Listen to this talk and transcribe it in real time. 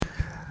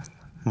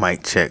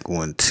Mic check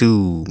 1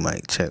 2.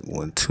 Mic check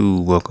 1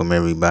 2. Welcome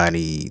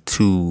everybody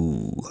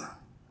to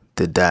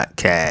the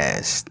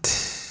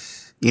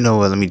Dotcast. You know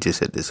what? Let me just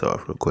set this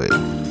off real quick.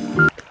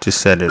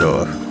 Just set it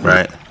off,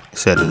 right?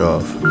 Set it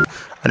off.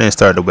 I didn't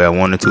start the way I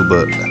wanted to,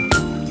 but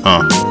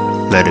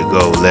let it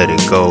go,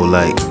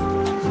 like.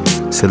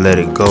 So let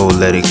it go,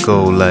 like.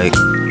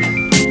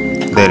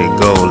 Let it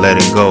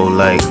go,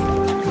 like.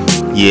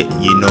 Yeah,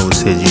 you know,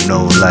 said you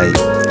know, like.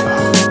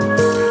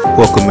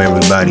 Welcome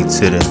everybody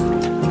to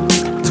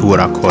what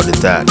I call the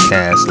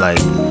Dotcast. Like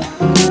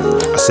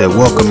I said,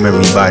 welcome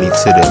everybody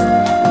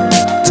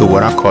to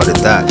what I call the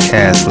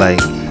Dotcast. Like,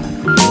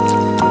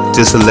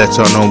 just to let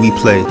y'all know, we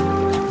play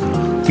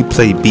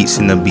beats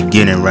in the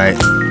beginning, right?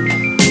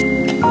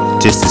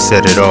 Just to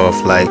set it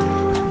off, like,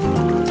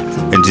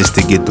 and just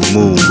to get the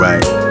mood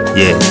right.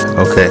 Yeah,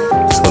 okay.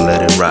 So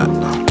let it rock.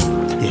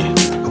 Yeah,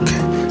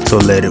 okay. So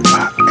let it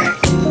rock. Hey.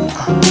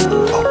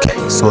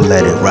 Okay. So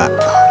let it rock.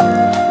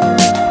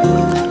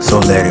 So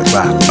let it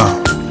rock.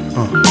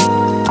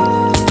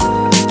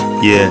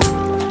 Yeah.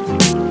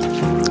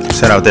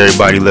 Shout out to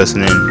everybody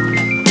listening.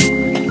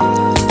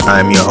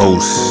 I'm your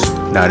host.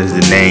 That is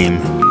the name.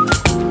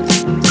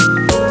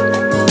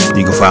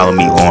 You can follow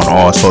me on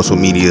all social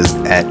medias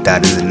at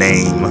that is the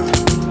name.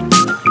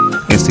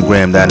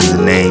 Instagram, that is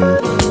the name.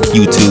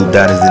 YouTube,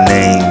 that is the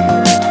name.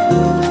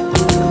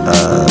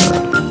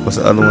 What's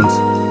the other ones?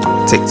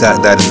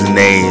 TikTok, that is the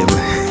name.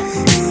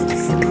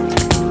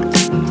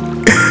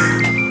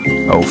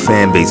 Oh,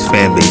 fanbase,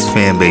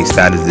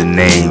 that is the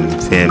name.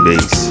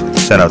 Fanbase.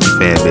 Shout out to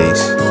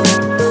Fanbase.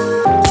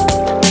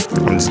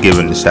 I'm just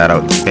giving the shout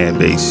out to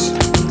Fanbase.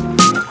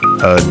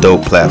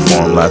 Dope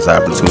platform, lots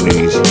of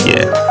opportunities.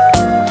 Yeah.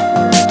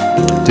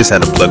 Just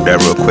had to plug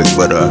that real quick,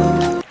 but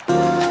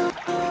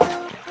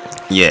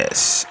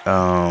yes.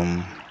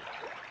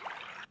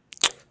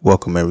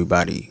 Welcome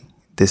everybody.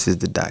 This is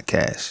the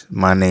Dotcast.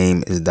 My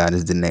name is Dot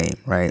is the name,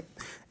 right?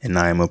 And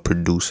I am a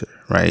producer,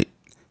 right?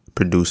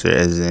 Producer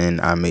as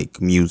in I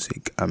make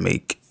music, I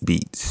make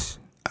beats,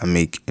 I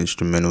make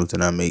instrumentals,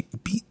 and I make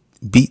beat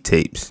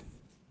tapes.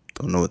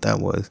 Don't know what that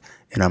was.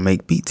 And I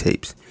make beat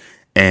tapes.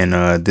 And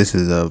this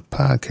is a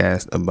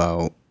podcast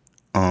about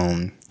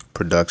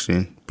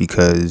production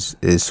because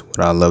it's what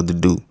I love to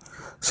do.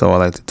 So I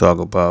like to talk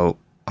about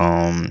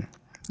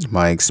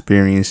my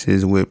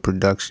experiences with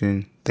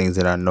production, things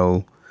that I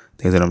know,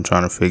 things that I'm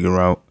trying to figure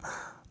out,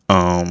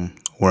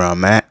 where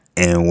I'm at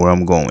and where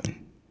I'm going.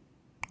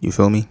 You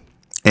feel me?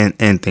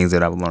 And things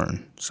that I've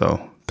learned. So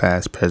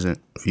past,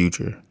 present,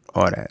 future,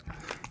 all that.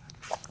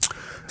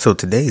 So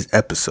today's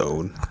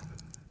episode,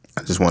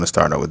 I just want to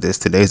start out with this.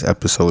 Today's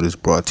episode is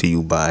brought to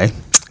you by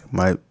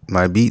my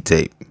beat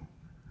tape.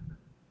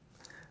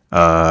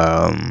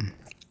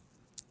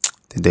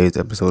 Today's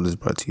episode is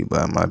brought to you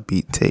by my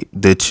beat tape,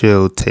 the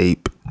Chill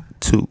Tape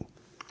 2.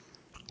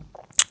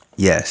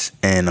 Yes,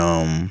 and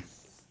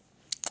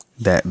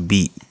that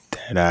beat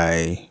that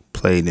I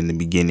played in the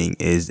beginning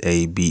is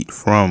a beat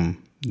from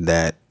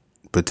that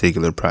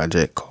particular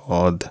project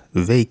called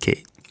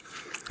Vacate.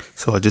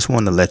 So I just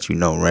want to let you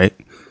know, right?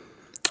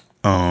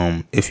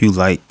 If you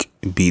like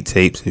beat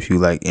tapes, if you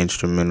like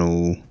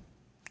instrumental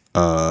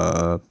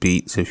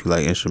beats, if you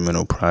like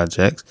instrumental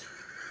projects,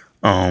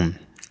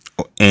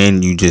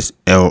 and you just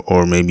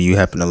or maybe you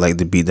happen to like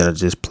the beat that I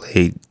just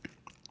played,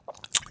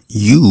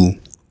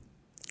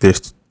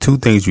 there's two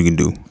things you can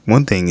do.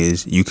 One thing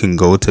is you can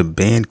go to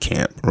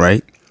Bandcamp,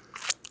 right?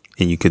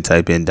 And you could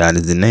type in Dot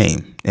is the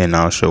name, and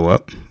I'll show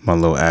up. My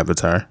little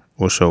avatar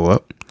will show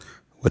up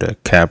with a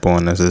cap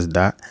on that says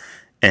Dot,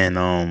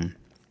 and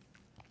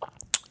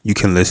you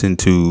can listen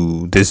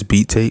to this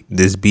beat,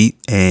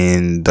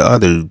 and the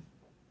other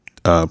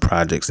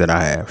projects that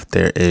I have.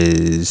 There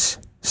is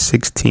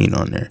 16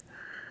 on there.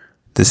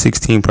 The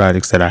 16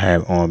 projects that I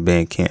have on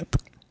Bandcamp.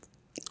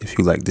 If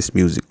you like this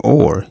music,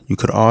 or you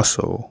could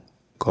also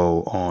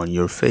go on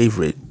your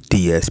favorite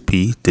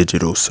DSP,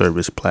 digital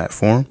service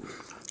platform,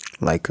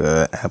 like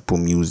Apple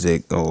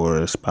Music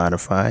or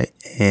Spotify,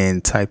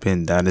 and type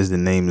in Dot is the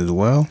name as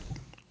well.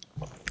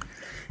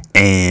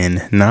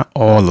 And not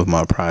all of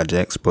my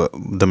projects, but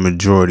the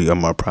majority of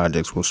my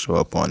projects will show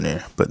up on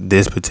there. But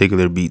this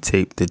particular beat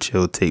tape, the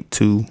Chill Tape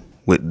 2,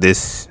 with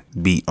this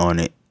beat on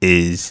it,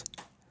 is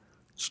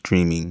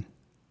streaming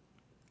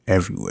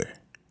everywhere.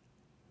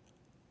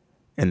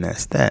 And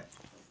that's that.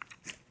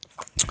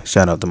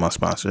 Shout out to my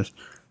sponsors.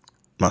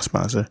 My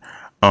sponsor.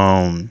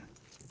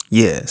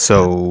 Yeah,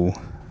 so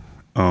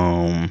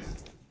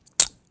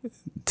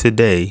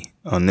today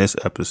on this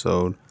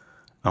episode,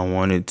 I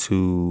wanted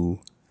to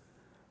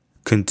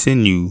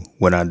continue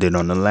what I did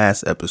on the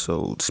last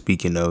episode,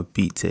 speaking of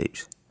beat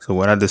tapes. So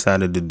what I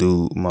decided to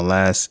do my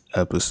last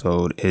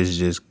episode is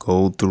just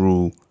go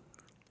through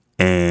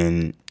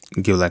and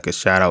give like a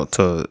shout out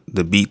to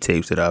the beat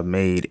tapes that I've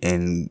made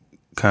and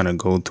kind of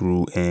go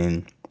through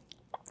and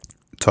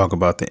talk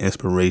about the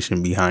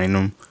inspiration behind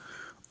them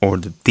or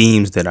the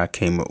themes that I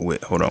came up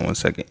with. Hold on one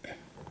second.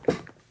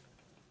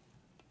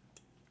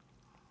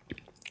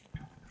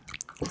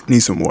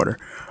 Need some water.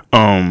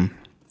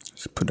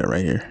 Just put that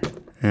right here.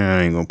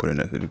 I ain't gonna put it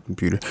next to the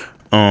computer.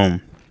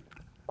 Um,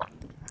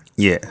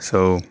 yeah.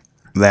 So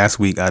last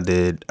week I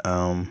did.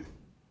 I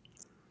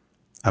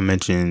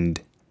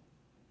mentioned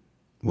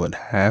what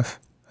half.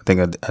 I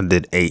think I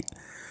did 8.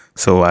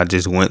 So I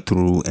just went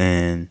through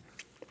and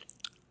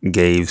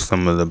gave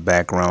some of the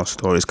background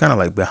stories, kind of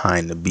like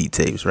behind the beat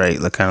tapes, right?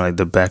 Like kind of like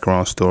the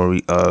background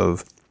story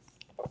of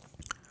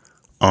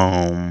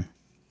um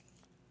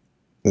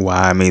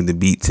why I made the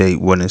beat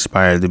tape, what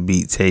inspired the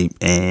beat tape,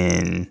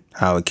 and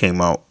how it came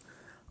out.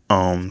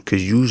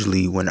 Because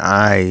usually when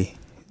I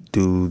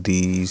do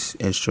these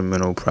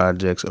instrumental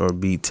projects or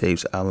beat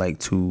tapes, I like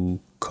to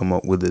come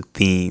up with a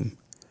theme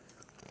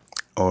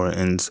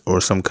or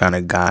some kind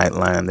of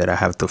guideline that I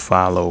have to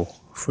follow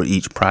for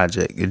each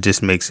project. It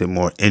just makes it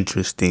more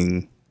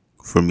interesting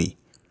for me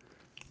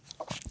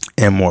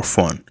and more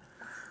fun.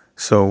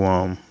 So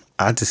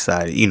I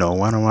decided,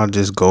 why don't I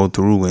just go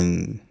through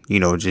and,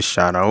 just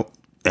shout out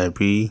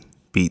every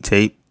beat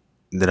tape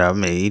that I've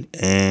made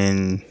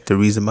and the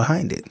reason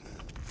behind it.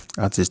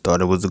 I just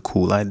thought it was a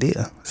cool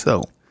idea.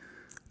 So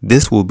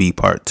this will be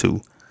part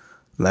 2.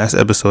 Last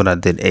episode I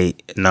did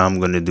 8. Now I'm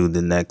going to do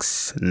the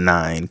next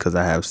 9 because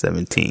I have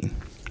 17.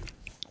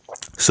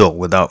 So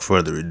without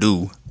further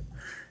ado,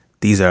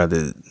 these are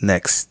the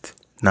next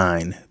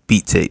 9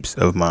 beat tapes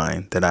of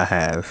mine that I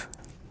have,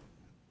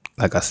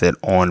 like I said,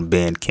 on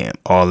Bandcamp.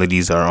 All of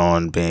these are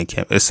on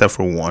Bandcamp except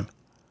for one.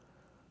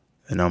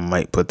 And I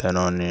might put that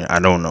on there. I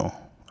don't know.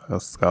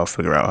 I'll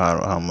figure out how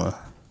I'm going to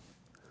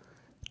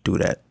do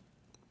that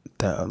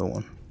other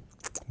one.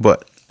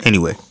 But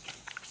anyway,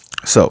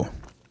 so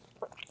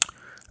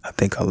I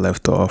think I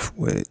left off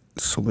with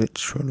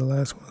Switch for the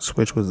last one.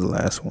 Switch was the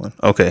last one.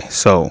 Okay,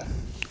 so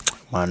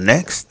my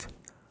next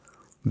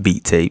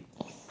beat tape,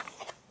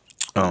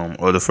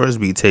 or the first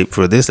beat tape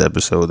for this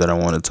episode that I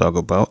want to talk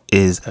about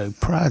is a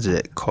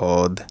project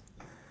called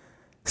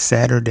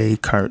Saturday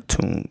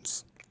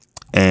Cartoons.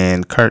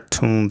 And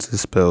cartoons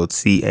is spelled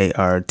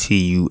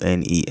Cartunes,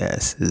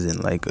 is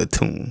in like a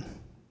tune,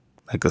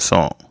 like a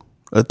song,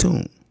 a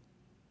tune,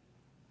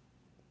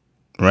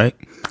 right?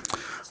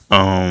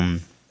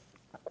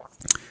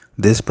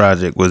 This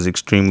project was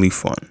extremely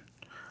fun.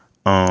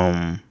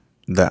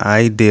 The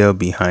idea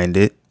behind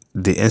it,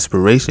 the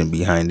inspiration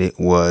behind it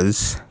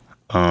was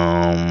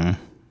kind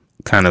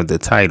of the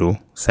title,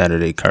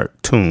 Saturday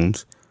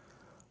Cartoons.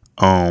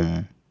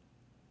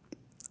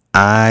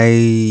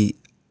 I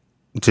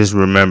just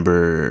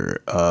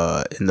remember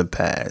in the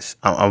past,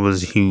 I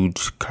was a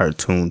huge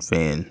cartoon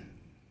fan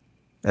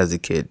as a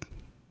kid,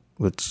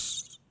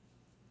 which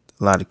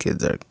a lot of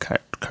kids are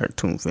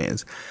cartoon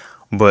fans.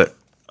 But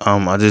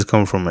I just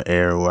come from an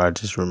era where I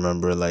just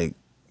remember like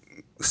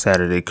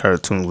Saturday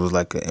cartoons was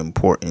like an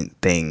important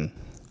thing.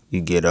 You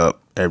get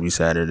up every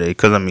Saturday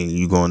because I mean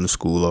you go into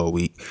school all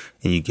week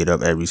and you get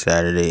up every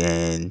Saturday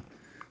and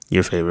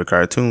your favorite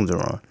cartoons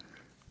are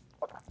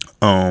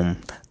on.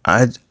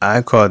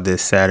 I called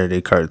this Saturday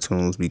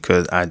cartoons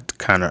because I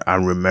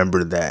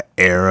remember that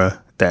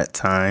era, that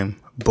time,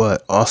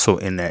 but also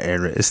in that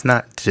era, it's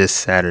not just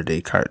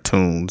Saturday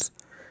cartoons.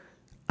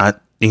 I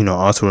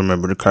also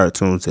remember the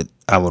cartoons that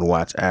I would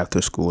watch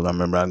after school. I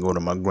remember I'd go to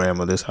my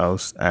grandmother's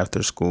house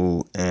after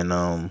school and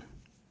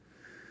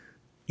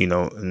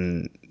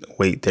and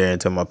wait there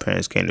until my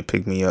parents came to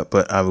pick me up.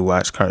 But I would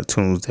watch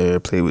cartoons there,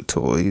 play with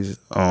toys,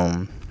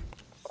 all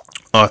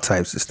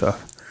types of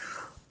stuff.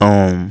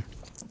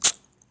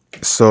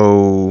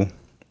 So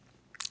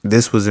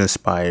this was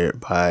inspired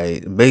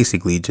by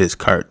basically just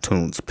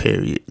cartoons,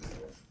 period.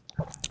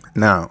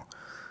 Now,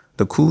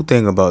 the cool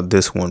thing about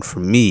this one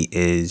for me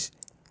is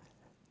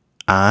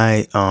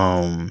I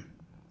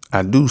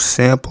do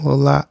sample a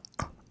lot,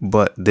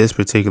 but this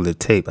particular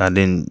tape I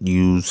didn't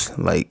use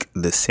like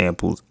the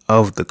samples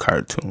of the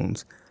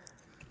cartoons.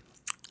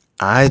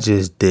 I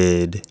just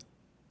did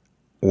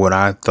what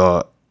I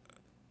thought.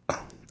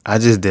 I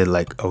just did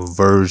like a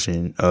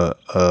version,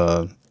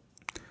 the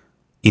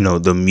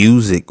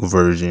music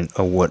version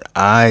of what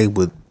I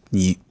would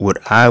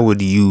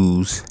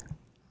use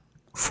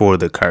for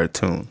the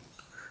cartoon.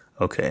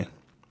 Okay,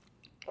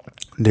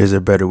 there's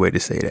a better way to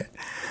say that.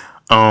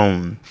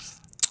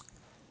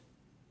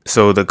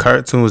 So the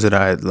cartoons that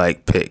I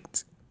like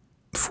picked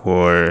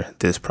for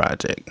this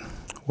project,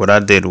 what I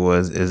did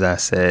is I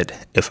said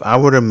if I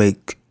were to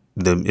make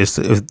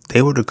if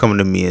they were to come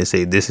to me and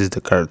say this is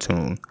the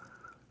cartoon,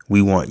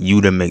 we want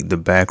you to make the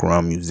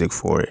background music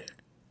for it.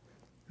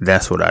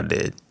 That's what I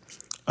did.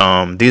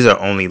 These are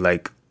only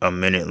like a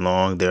minute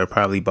long. They're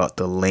probably about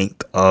the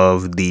length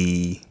of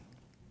the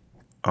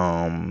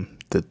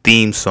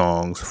theme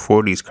songs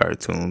for these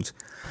cartoons.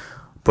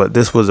 But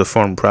this was a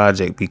fun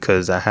project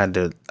because I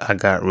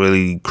got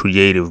really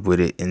creative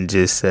with it and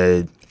just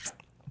said,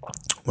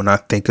 when I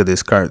think of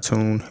this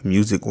cartoon,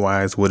 music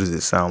wise, what does it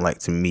sound like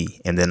to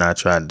me? And then I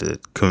tried to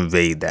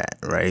convey that,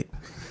 right?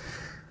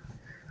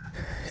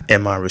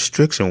 And my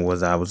restriction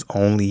was I was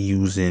only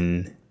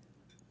using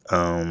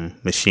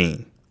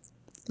Machine.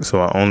 So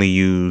I only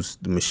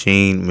used the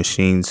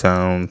machine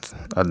sounds.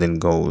 I didn't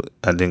go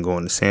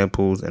into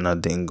samples, and I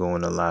didn't go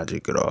into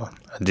Logic at all.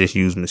 I just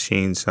used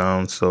machine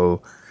sounds.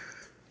 So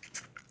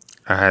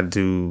I had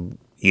to,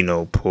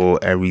 pull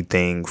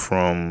everything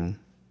from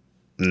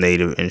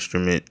Native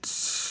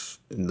Instruments,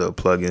 the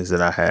plugins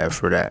that I have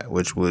for that,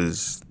 which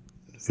was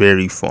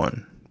very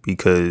fun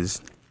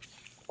because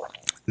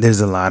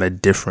there's a lot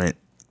of different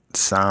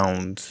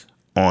sounds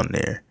on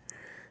there.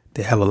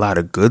 They have a lot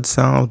of good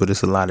sounds, but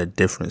it's a lot of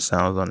different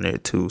sounds on there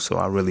too. So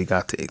I really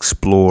got to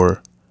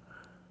explore,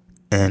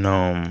 and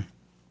I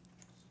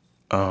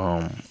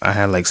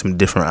had like some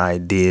different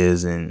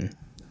ideas, and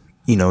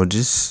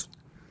just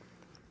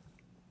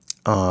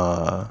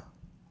I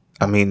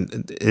mean,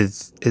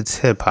 it's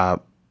hip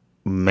hop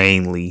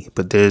mainly,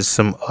 but there's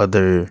some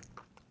other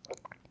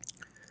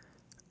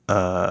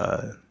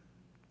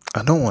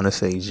I don't want to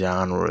say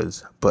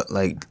genres, but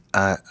like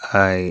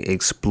I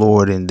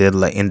explored and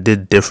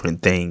did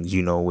different things,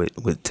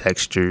 with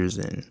textures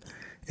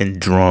and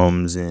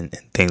drums and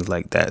things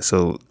like that.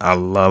 So I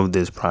love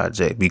this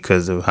project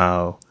because of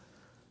how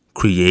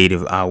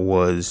creative I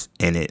was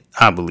in it.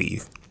 I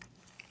believe,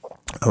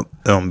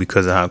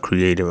 because of how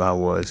creative I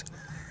was.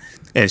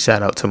 And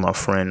shout out to my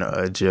friend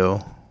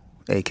Jill,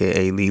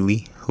 aka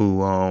Lily,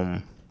 who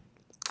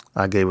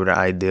I gave her the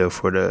idea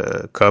for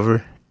the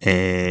cover,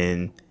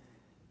 and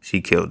she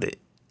killed it.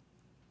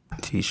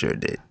 She sure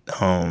did.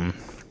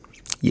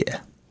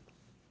 Yeah.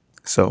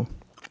 So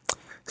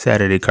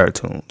Saturday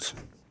cartoons.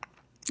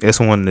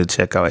 It's one to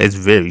check out. It's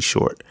very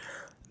short.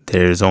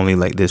 There's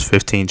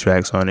 15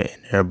 tracks on it,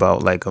 and they're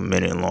about like a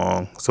minute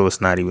long, so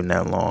it's not even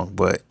that long.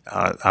 But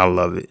I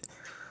love it.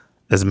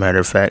 As a matter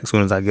of fact, as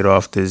soon as I get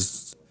off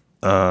this,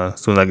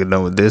 as soon as I get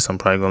done with this, I'm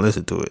probably gonna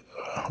listen to it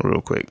real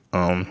quick.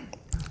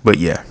 But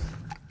yeah,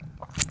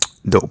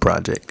 dope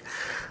project.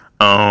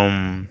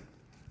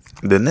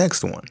 The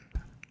next one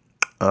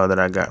that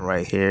I got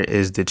right here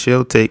is the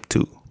Chill Tape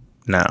 2.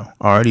 Now,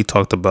 I already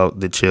talked about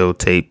the Chill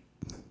Tape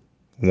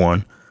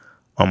 1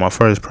 on my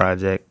first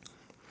project,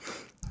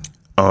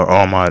 or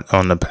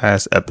on the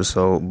past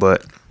episode,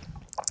 but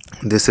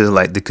this is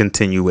like the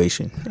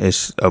continuation.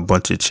 It's a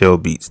bunch of chill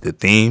beats. The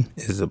theme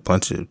is a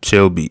bunch of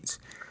chill beats.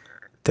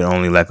 They're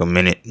only like a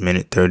minute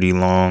 30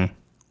 long,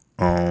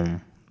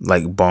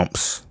 like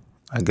bumps,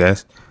 I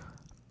guess.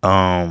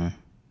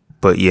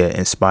 But yeah,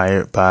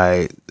 inspired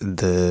by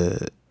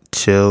the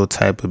chill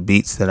type of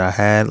beats that I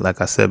had. Like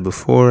I said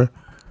before,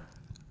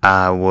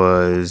 I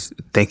was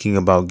thinking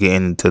about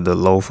getting into the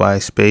lo-fi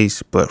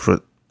space, but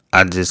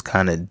I just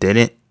kind of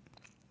didn't.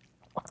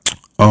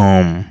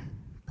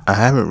 I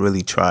haven't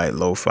really tried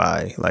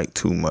lo-fi like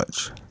too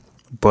much,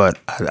 but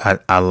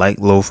I like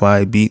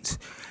lo-fi beats,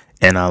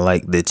 and I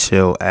like the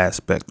chill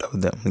aspect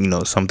of them.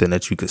 Something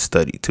that you could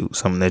study to,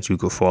 something that you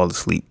could fall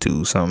asleep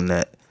to, something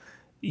that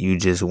you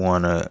just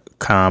want to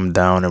calm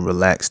down and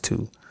relax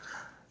to.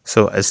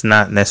 So it's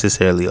not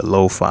necessarily a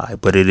lo-fi,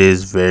 but it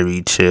is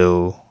very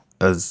chill,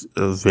 as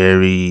a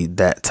very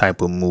that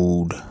type of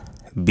mood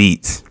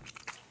beats.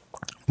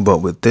 But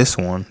with this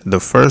one, the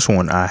first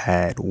one, I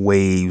had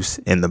waves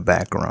in the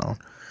background.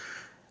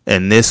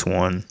 And this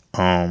one,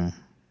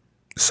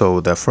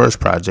 so the first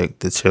project,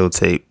 the chill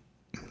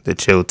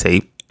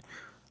tape,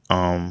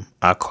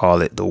 I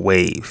call it the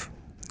wave.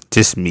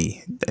 Just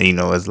me,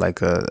 as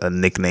like a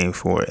nickname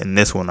for it. And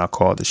this one I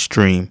call the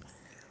stream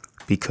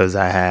because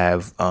I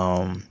have,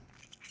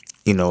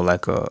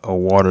 like a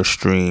water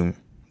stream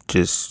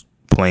just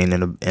playing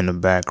in the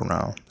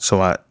background.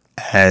 So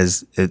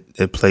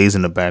it plays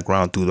in the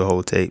background through the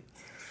whole tape.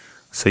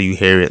 So you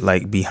hear it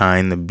like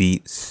behind the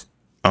beats,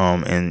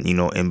 and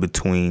in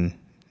between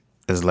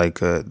is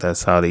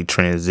that's how they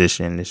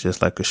transition. It's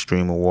just like a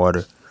stream of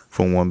water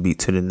from one beat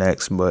to the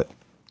next, but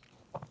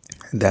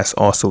that's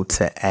also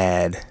to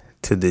add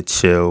to the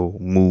chill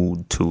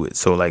mood to it.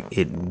 So like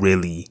it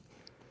really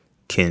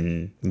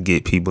can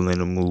get people in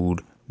the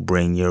mood,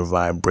 bring your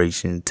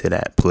vibration to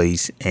that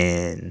place,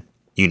 and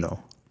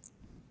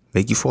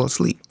make you fall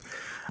asleep.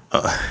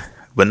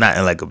 But not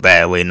in like a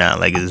bad way, not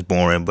like it's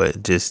boring,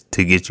 but just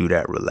to get you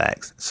that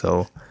relaxed.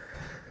 So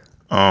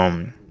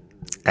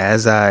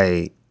as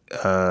I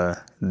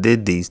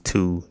did these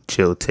two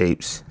chill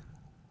tapes,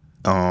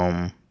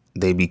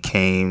 they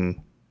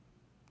became,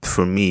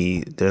 for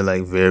me, they're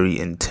like very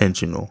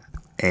intentional.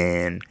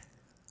 And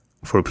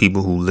for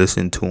people who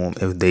listen to them,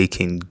 if they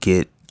can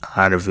get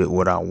out of it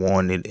what I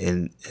wanted,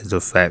 and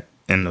the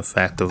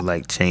fact of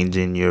like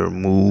changing your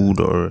mood,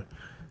 or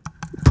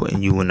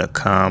putting you in a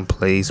calm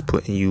place,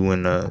 putting you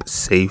in a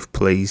safe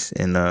place,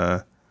 in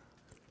a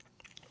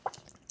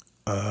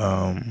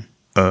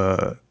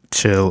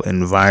chill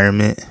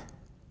environment,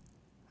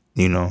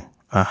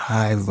 a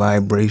high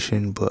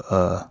vibration but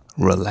a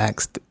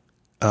relaxed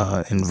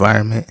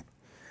environment.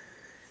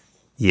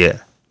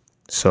 Yeah.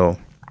 So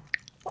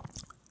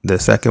the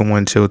second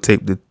one, chill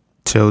tape, the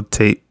chill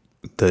tape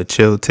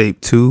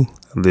 2,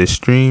 the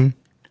stream.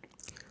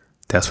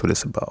 That's what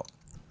it's about.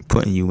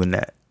 Putting you in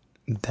that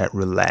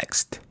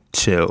relaxed,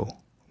 chill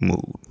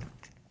mood.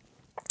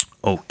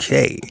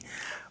 Okay.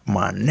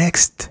 My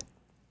next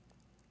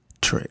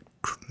trick.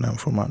 Now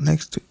for my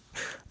next two,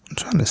 I'm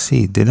trying to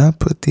see, did I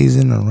put these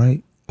in the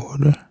right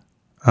order?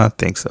 I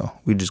think so.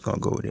 We just gonna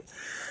go with it.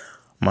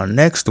 My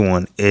next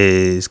one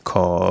is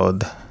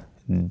called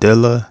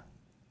Dilla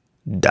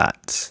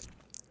Dots.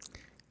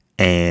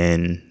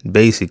 And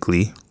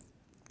basically,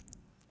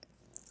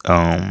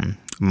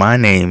 my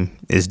name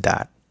is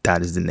Dot.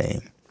 Dot is the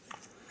name.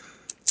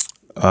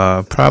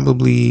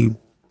 Probably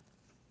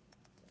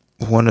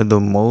one of the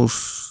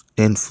most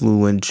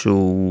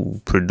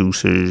influential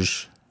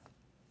producers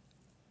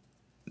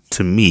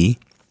to me.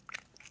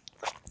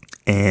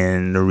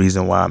 And the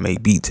reason why I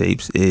make beat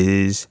tapes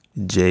is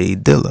Jay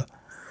Dilla.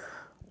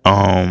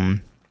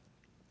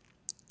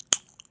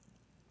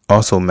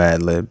 Also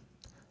Madlib.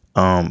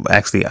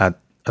 Actually, I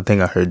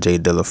think I heard Jay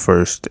Dilla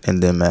first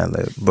and then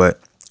Madlib.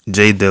 But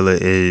Jay Dilla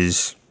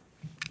is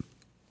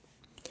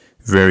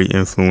very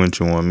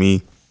influential on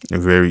me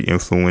and very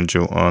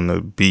influential on the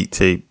beat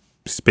tape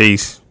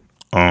space.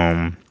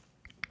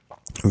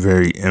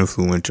 Very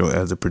influential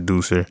as a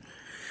producer.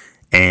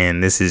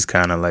 And this is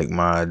kind of like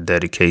my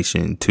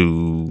dedication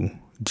to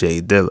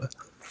Jay Dilla.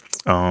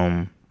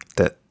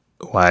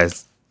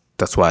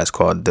 That's why it's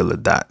called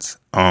Dilla Dots.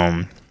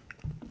 And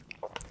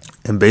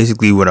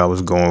basically what I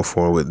was going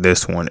for with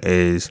this one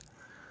is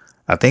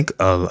I think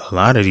a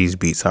lot of these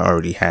beats I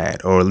already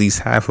had, or at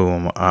least half of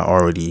them I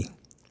already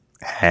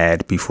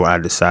had before I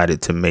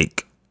decided to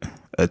make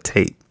a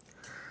tape.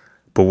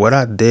 But what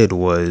I did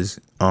was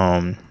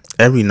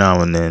every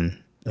now and then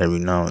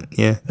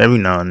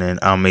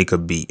I'll make a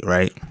beat,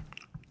 right?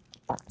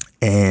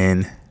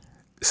 And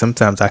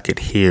sometimes I could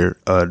hear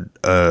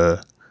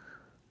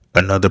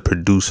another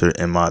producer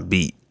in my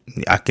beat.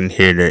 I can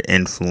hear their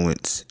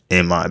influence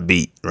in my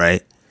beat,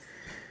 right?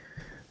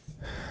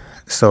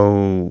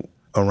 So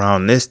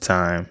around this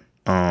time,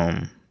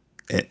 and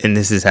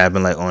this has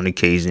happened like on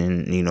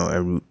occasion,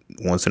 every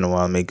once in a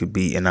while I make a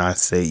beat and I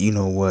say, you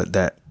know what,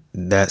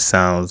 that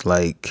sounds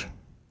like,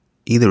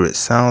 either it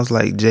sounds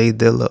like Jay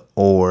Dilla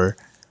or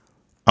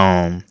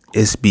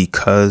it's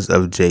because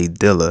of Jay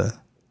Dilla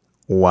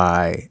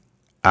why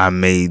I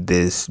made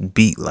this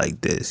beat like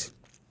this.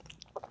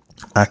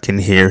 I can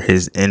hear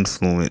his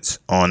influence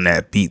on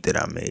that beat that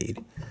I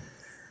made.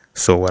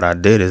 So what I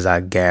did is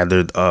I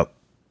gathered up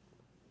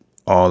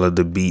all of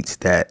the beats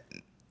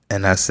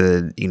and I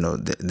said,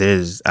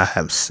 I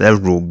have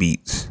several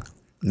beats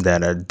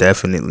that are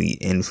definitely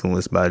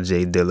influenced by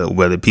Jay Dilla,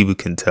 whether people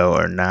can tell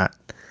or not.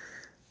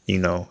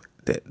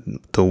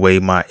 The way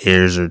my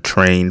ears are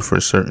trained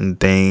for certain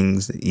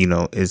things,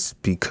 it's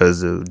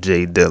because of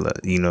Jay Dilla,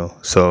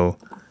 so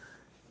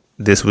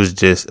this was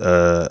just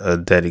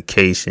a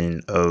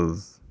dedication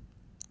of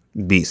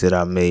beats that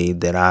I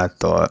made that I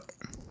thought,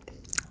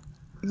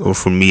 or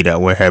for me,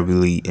 that were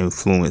heavily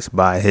influenced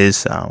by his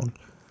sound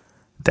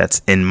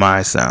that's in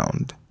my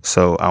sound.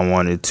 So I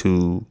wanted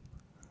to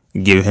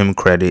give him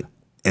credit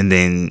and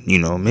then,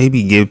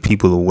 maybe give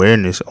people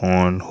awareness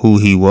on who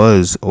he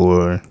was,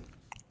 or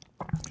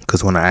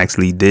because when I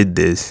actually did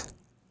this,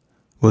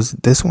 was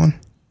it this one?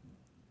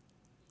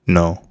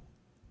 No,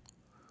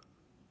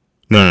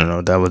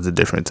 that was a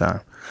different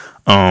time.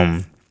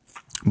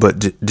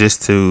 But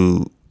just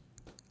to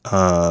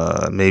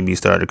maybe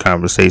start a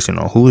conversation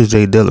on who is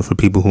Jay Dilla for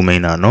people who may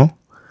not know.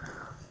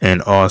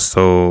 And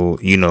also,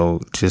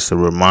 just a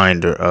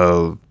reminder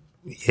of,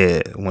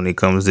 when it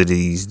comes to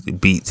these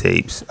beat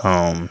tapes,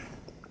 I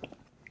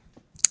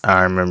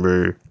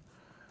remember,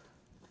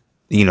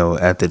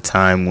 at the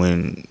time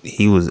when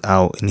he was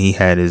out and he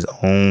had his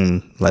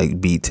own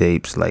beat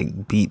tapes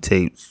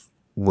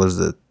was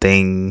a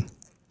thing,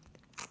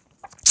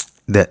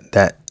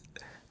 that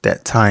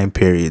time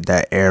period,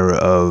 that era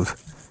of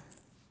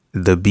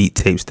the beat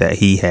tapes that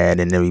he had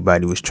and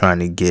everybody was trying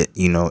to get,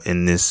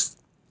 in this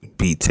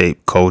beat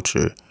tape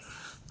culture.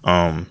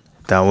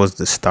 That was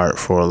the start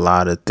for a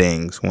lot of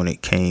things when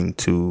it came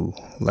to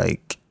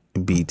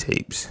beat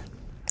tapes.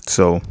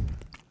 So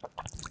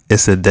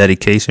it's a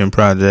dedication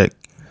project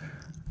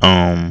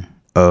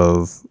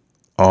of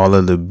all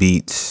of the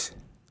beats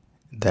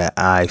that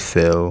I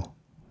feel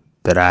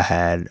that I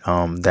had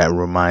that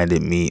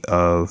reminded me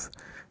of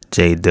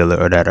Jay Dilla,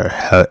 or that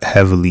are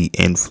heavily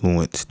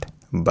influenced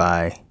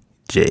by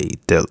Jay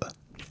Dilla.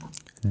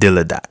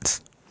 Dilla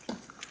Dots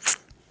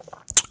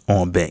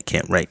on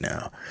Bandcamp right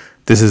now.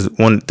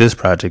 This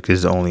project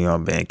is only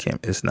on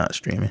Bandcamp. It's not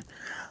streaming.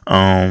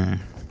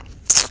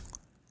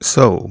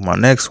 So my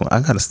next one,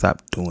 I gotta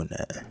stop doing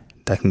that.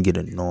 That can get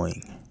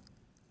annoying.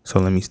 So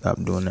let me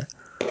stop doing that.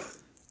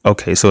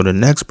 Okay, so the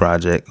next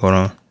project, hold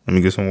on. Let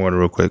me get some water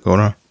real quick. Hold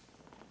on.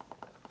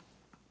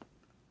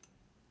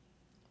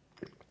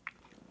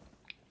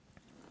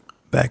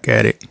 Back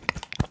at it.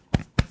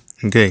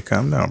 Okay,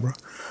 calm down, bro.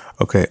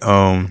 Okay,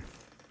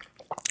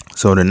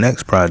 so the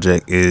next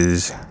project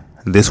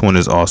this one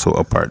is also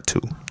a part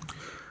 2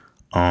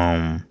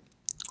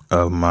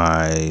 of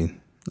my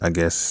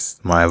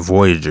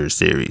Voyager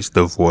series,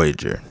 The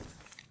Voyager.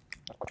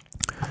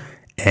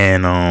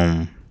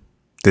 And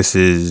this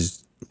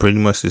is pretty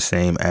much the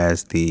same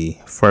as the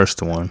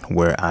first one,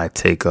 where I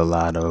take a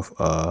lot of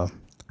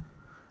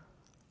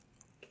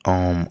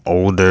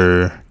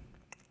older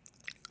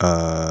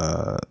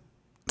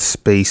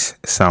space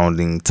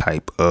sounding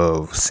type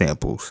of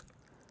samples,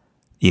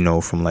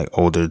 from like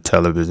older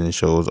television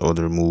shows,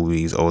 older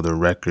movies, older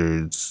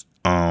records.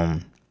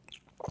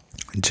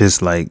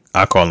 Just like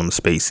I call them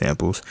space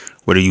samples,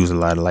 where they use a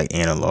lot of like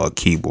analog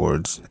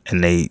keyboards,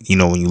 and they,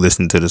 when you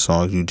listen to the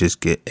songs, you just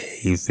get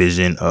a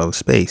vision of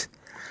space.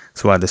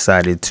 So I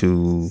decided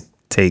to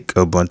take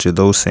a bunch of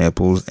those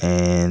samples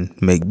and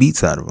make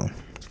beats out of them.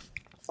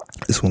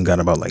 This one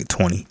got about like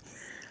 20.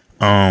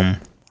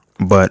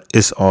 But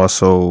it's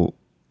also,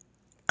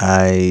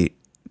 I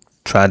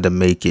tried to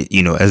make it,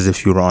 as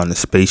if you were on a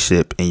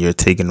spaceship and you're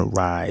taking a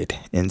ride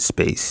in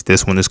space.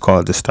 This one is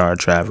called the Star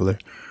Traveler.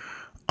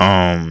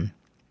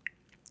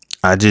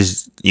 I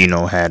just,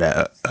 had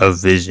a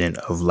vision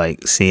of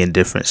like seeing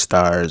different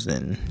stars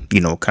and,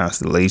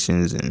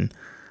 constellations, and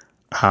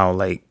how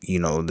like,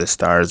 the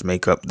stars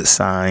make up the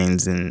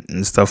signs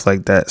and stuff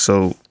like that.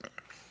 So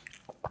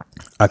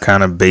I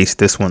kind of based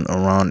this one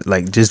around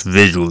like just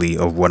visually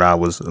of what I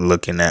was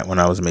looking at when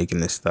I was making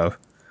this stuff,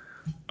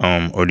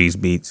 or these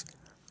beats.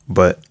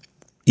 But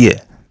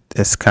yeah,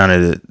 that's kind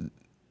of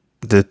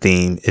the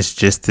theme. It's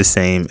just the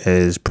same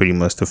as pretty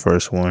much the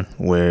first one,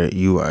 where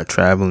you are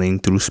traveling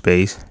through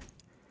space,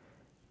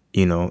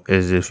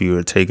 as if you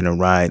were taking a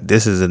ride.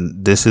 This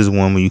is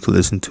one where you can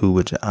listen to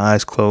with your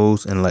eyes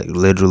closed and like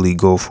literally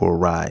go for a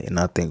ride. And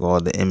I think all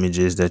the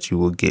images that you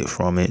will get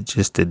from it,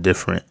 just the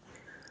different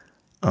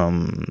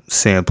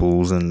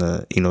samples and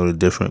the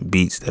different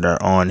beats that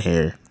are on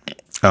here,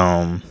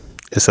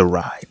 it's a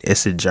ride,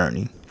 it's a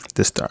journey,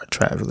 the Star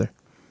Traveler.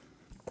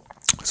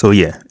 So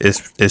yeah,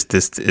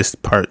 it's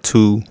part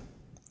 2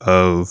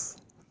 of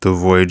the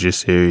Voyager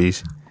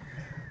series.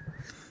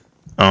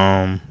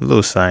 A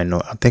little side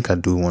note, I think I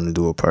do want to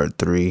do a part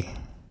 3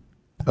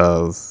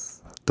 of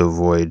the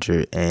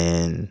Voyager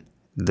and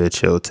the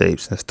Chill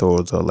tapes, since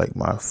those are like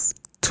my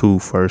 2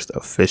 first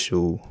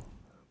official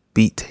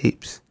beat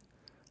tapes.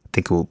 I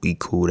think it would be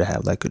cool to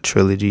have like a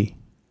trilogy,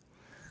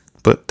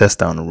 but that's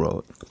down the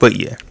road. But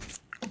yeah,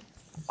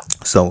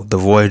 so the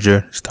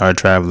Voyager, Star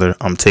Traveler,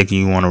 I'm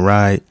taking you on a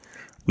ride.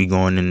 We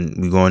going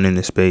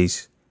into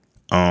space.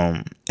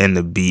 And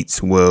the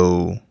beats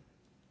will,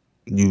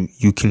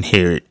 you can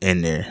hear it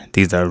in there.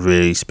 These are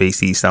very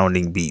spacey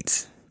sounding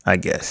beats. I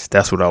guess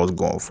that's what I was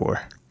going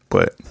for.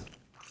 But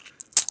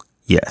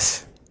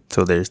yes,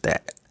 so there's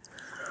that.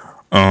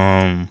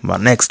 My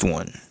next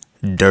one,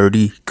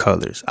 Dirty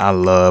Colors. I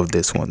love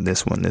this one.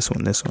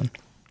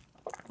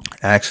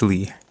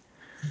 Actually,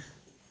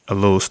 a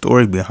little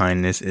story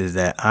behind this is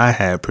that I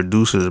had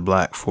producer's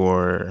block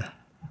for,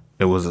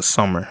 it was a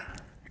summer,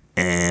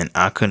 and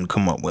I couldn't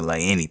come up with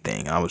like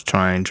anything. I was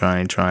trying,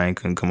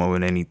 couldn't come up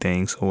with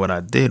anything. So what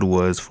I did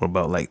was, for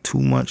about like 2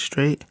 months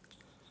straight,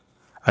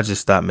 I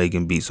just stopped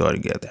making beats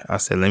altogether. I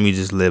said, let me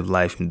just live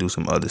life and do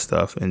some other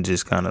stuff and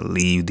just kind of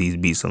leave these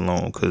beats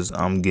alone, because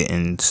I'm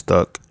getting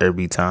stuck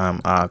every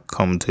time I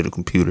come to the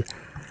computer.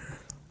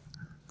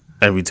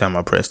 Every time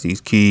I press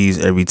these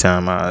keys, every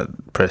time I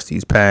press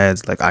these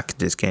pads, like I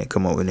just can't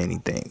come up with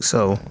anything.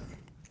 So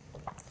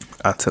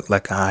I took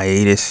like a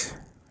hiatus,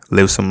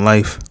 lived some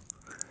life,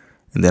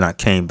 and then I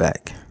came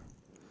back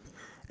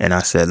and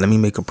I said, let me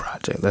make a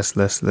project. Let's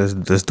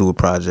do a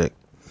project.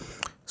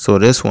 So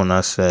this one,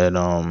 I said,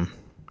 I'm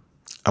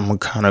gonna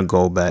kind of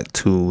go back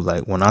to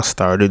like when I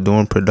started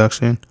doing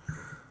production.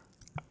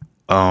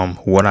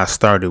 What I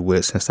started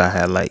with, since I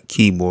had like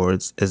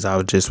keyboards, is I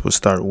would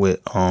start with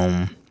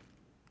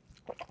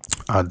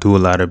I'll do a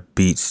lot of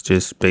beats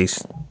just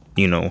based,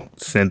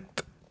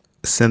 synth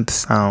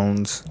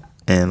sounds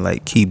and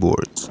like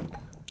keyboards.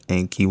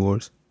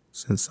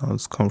 Synth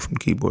sounds come from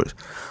keyboards.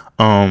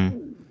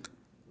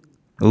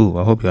 Ooh,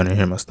 I hope y'all didn't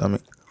hear my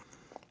stomach.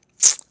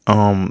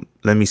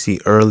 Let me see.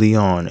 Early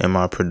on in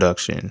my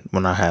production,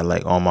 when I had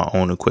like all my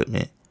own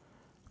equipment,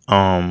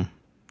 my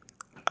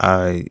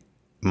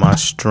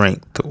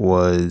strength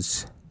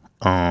was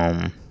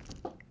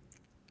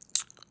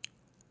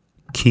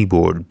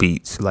keyboard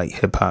beats, like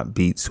hip hop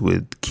beats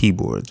with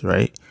keyboards,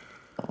 right?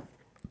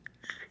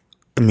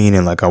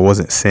 Meaning like I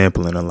wasn't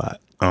sampling a lot.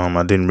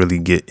 I didn't really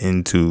get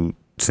into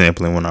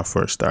sampling when I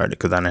first started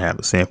because I didn't have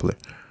a sampler.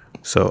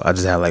 So I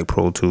just had like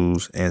Pro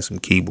Tools and some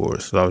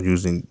keyboards. So I was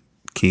using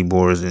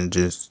keyboards and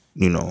just,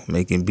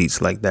 making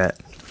beats like that.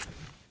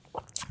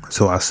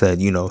 So I said,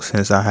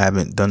 since I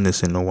haven't done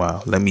this in a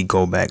while, let me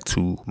go back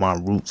to my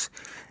roots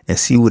and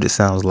see what it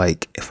sounds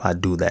like if I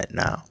do that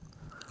now.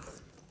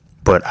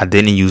 But I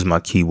didn't use my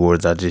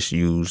keyboards. I just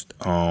used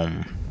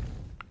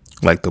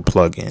like the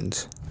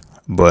plugins.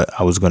 But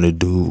I was gonna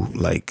do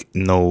like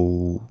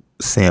no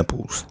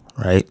samples,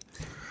 right?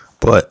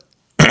 But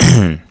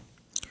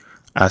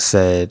I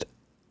said,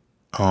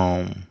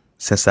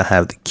 since I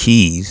have the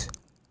keys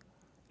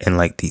and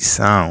like these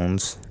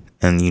sounds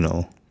and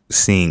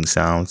seeing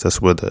sounds, that's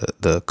where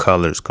the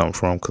colors come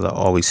from, because I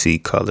always see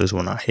colors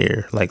when I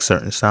hear like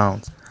certain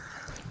sounds.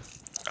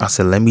 I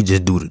said, let me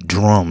just do the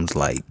drums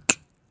like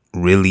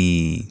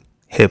really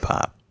hip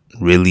hop,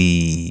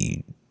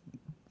 really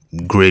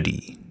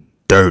gritty,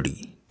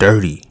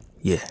 dirty,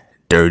 Yeah,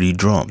 dirty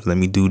drums. Let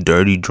me do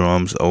dirty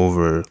drums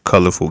over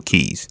colorful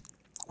keys,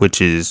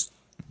 which is,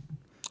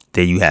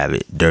 there you have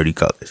it, dirty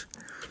colors.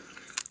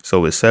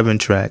 So it's 7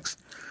 tracks.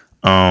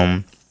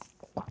 And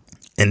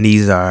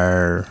these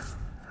are,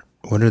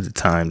 what are the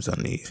times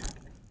on these?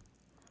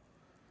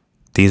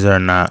 These are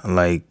not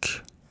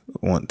like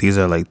these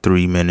are like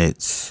 3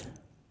 minutes.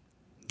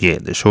 Yeah,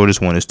 the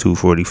shortest one is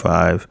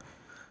 2:45.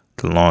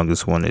 The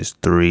longest one is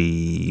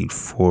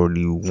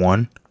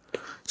 3:41.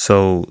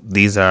 So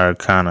these are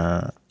kind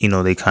of,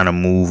 they kind of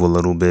move a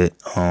little bit,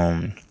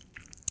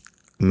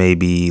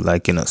 maybe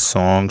like in a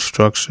song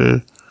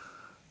structure,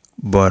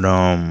 but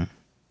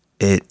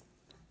it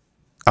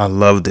I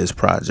love this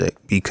project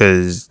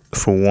because,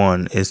 for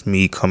one, it's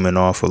me coming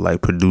off of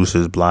like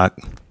producer's block,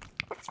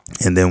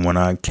 and then when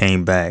I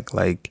came back,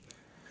 like,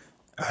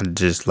 I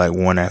just, like,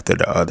 one after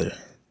the other,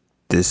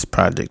 this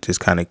project just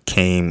kind of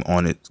came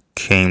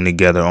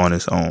together on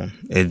its own.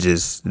 It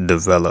just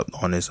developed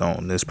on its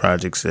own. This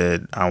project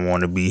said, I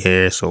want to be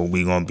here, so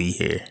we gonna be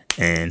here.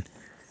 And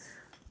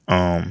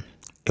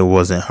it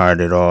wasn't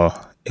hard at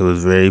all. It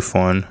was very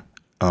fun.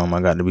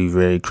 I got to be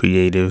very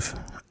creative.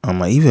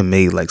 I even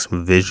made like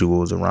some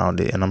visuals around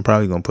it, and I'm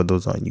probably gonna put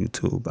those on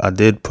YouTube. I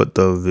did put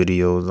the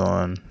videos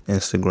on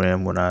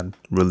Instagram when I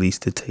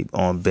released the tape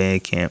on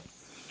Bandcamp,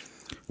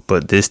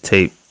 but this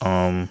tape,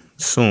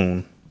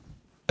 soon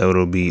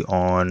it'll be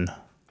on.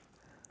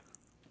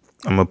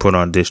 I'm gonna put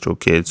on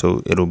DistroKid,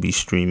 so it'll be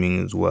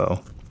streaming as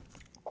well.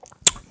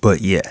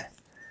 But yeah,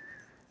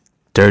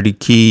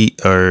 dirty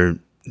or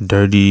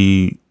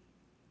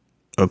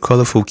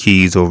colorful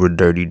keys over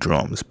dirty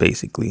drums,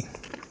 basically,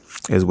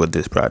 is what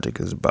this project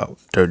is about.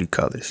 Dirty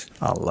colors.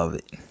 I love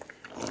it.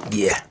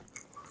 Yeah.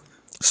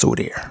 So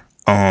there.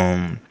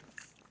 My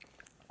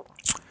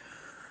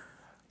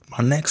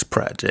next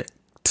project.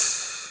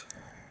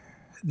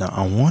 Now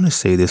I want to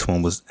say this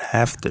one was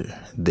after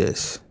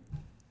this.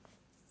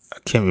 I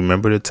can't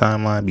remember the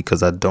timeline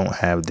because I don't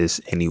have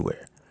this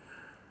anywhere.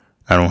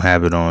 I don't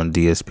have it on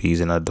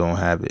DSPs and I don't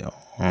have it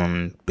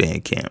on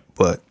Bandcamp.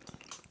 But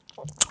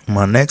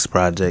my next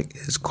project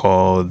is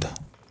called,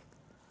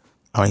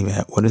 I don't even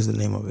have, what is the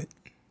name of it?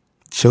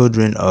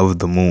 Children of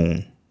the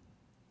Moon.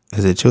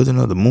 Is it Children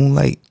of the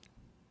Moonlight?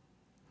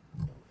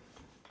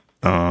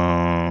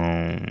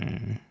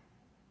 I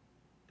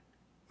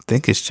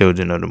think it's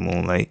Children of the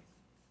Moonlight.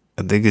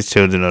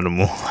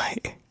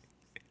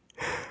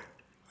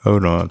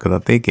 Hold on, because I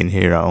think in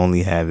here I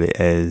only have it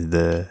as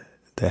the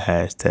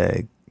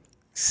hashtag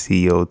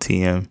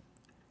COTM.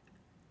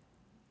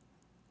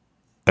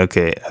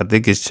 Okay, I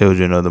think it's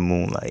Children of the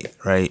Moonlight,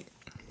 right?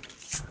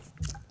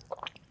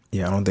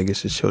 Yeah, I don't think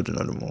it's just Children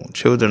of the Moon.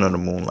 Children of the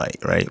Moonlight,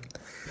 right?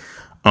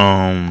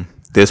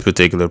 This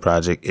particular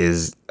project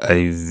is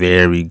a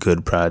very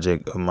good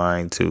project of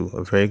mine too.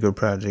 A very good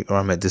project, or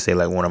I meant to say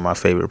like one of my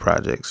favorite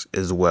projects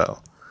as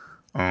well.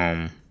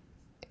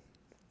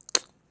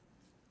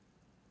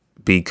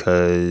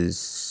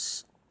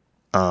 Because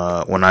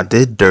when I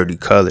did Dirty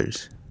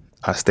Colors,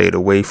 I stayed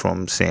away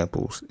from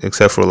samples,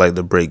 except for like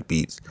the break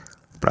beats,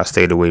 but I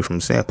stayed away from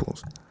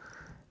samples.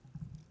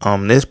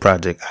 This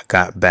project, I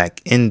got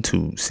back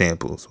into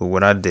samples. So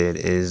what I did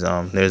is,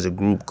 there's a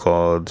group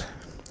called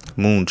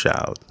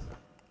Moonchild.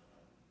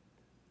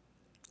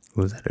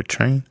 Was that a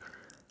train?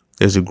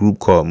 There's a group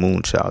called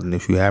Moonchild, and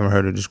if you haven't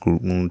heard of this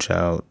group,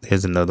 Moonchild,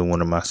 here's another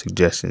one of my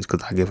suggestions,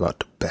 because I give out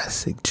the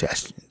best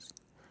suggestions.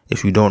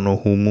 If you don't know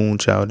who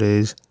Moonchild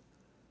is,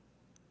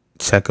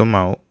 check them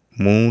out,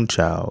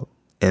 Moonchild,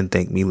 and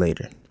thank me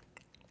later.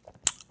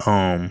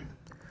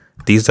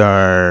 These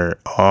are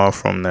all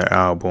from their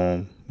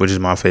album, which is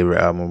my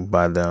favorite album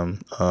by them.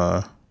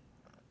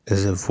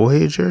 Is it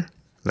Voyager?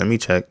 Let me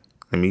check.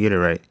 Let me get it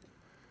right.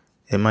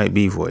 It might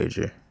be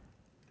Voyager.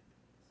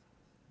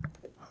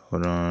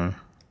 Hold on.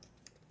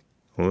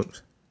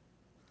 Whoops.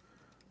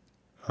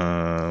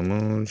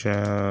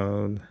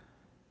 Moonchild.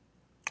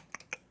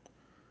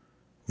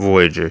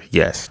 Voyager,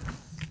 yes.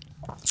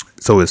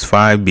 So it's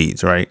 5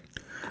 beats, right?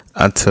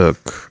 I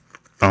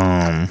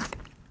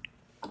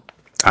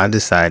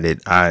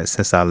decided,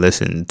 since I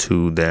listened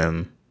to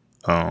them,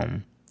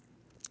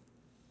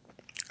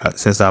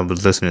 since I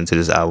was listening to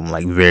this album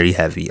like very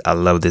heavy, I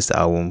love this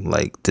album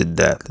like to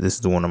death. This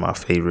is one of my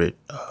favorite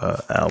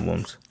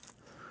albums.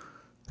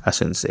 I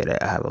shouldn't say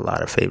that I have a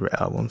lot of favorite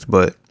albums,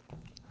 but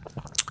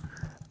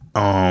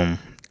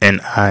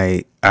and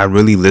I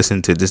really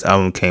listened to this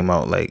album. Came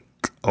out like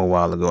a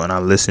while ago, and I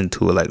listened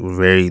to it like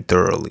very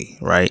thoroughly,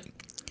 right?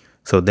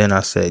 So then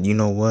I said, you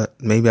know what?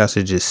 Maybe I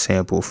should just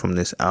sample from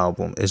this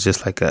album. It's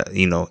just like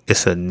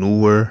it's a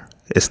newer,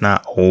 it's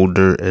not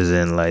older, as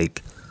in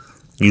like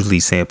usually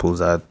samples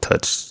I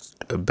touch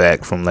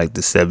back from like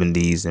the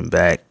 70s and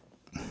back,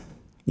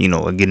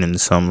 again into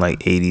some like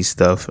 80s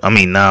stuff. I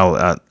mean,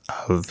 now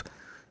I've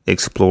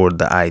explored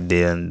the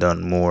idea and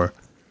done more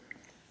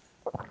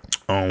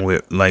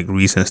with like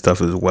recent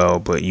stuff as well,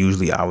 but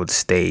usually I would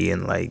stay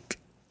in like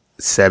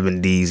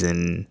 70s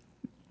and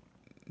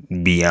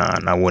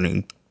beyond. I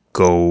wouldn't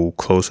go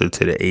closer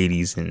to the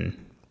 80s and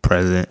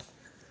present.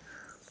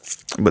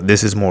 But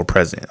this is more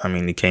present. I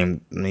mean, it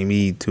came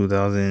maybe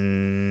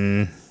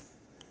 2000.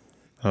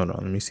 Hold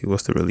on, let me see.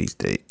 What's the release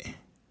date?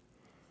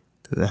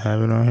 Does it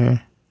have it on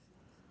here?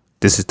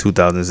 This is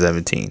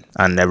 2017.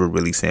 I never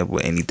really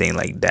sampled anything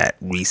like that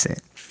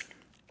recent.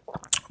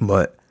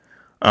 But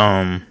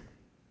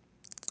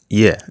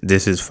yeah,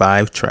 this is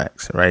 5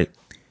 tracks, right?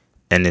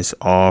 And it's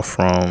all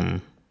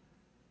from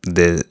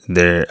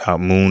their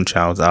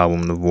Moonchild's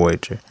album, The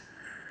Voyager.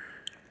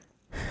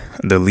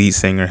 The lead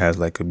singer has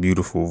like a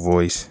beautiful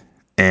voice,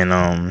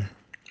 and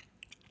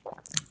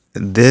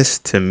this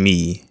to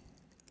me,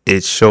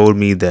 it showed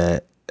me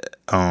that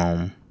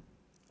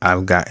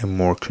I've gotten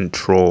more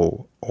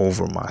control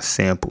over my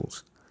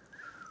samples.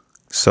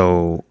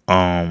 So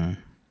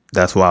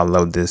that's why I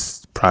love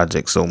this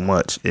project so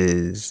much.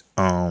 Is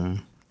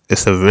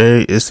it's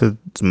a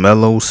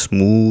mellow,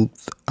 smooth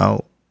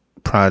out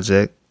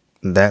project,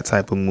 that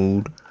type of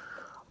mood,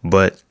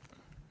 but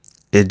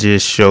it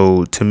just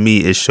showed, to me,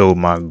 it showed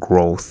my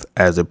growth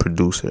as a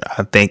producer.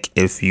 I think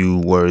if you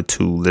were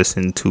to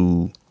listen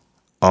to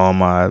all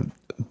my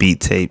beat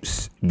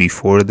tapes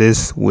before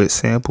this with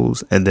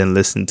samples and then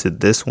listen to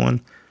this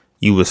one,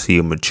 you will see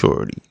a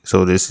maturity.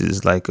 So this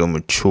is like a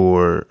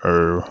mature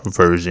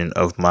version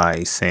of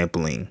my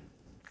sampling.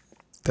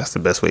 That's the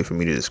best way for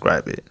me to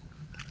describe it.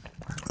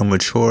 A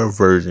mature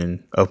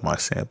version of my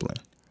sampling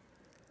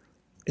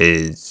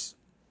is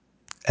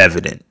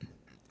evident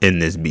in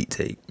this beat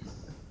tape.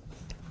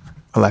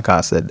 I like how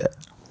I said that.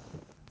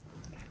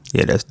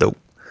 Yeah, that's dope.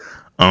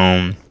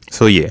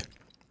 So yeah,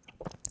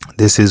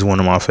 this is one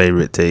of my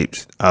favorite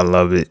tapes. I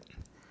love it.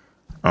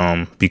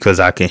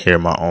 Because I can hear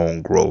my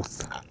own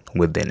growth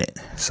within it.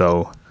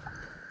 So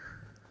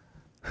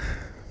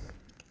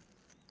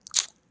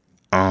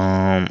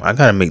I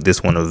gotta make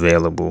this one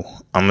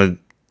available. I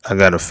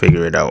gotta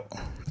figure it out.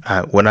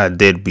 What I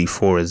did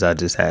before is I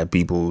just had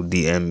people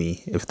DM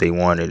me if they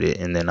wanted it,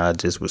 and then I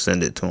just would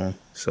send it to them.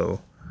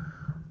 So,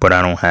 but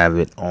I don't have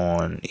it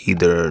on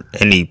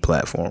any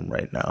platform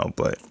right now.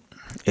 But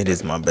it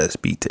is my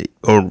best beat tape,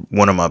 or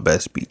one of my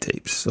best beat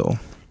tapes. So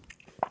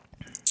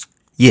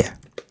yeah,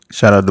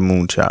 shout out to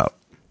Moonchild.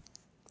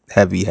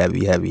 Heavy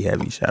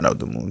shout out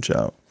to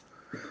Moonchild.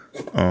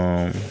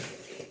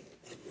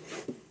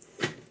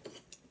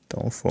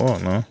 Don't fall,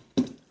 no.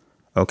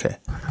 Okay.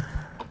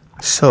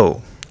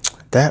 So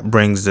that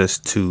brings us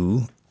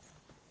to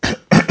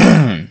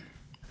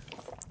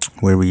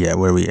where we at?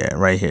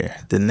 Right here.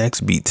 The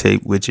next beat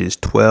tape, which is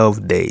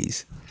 12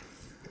 Days.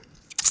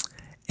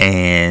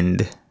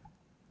 And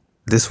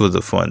this was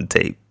a fun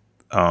tape.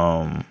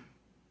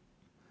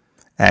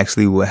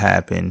 Actually what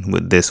happened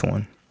with this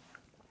one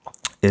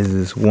is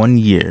this one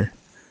year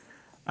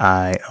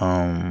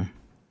I'm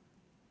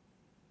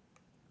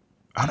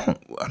trying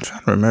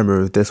to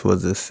remember if this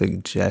was a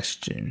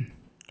suggestion.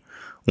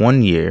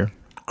 One year,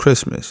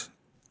 Christmas.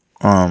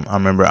 I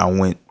remember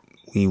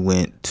we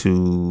went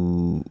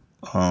to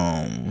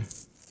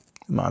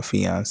my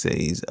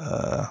fiance's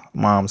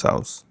mom's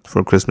house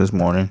for Christmas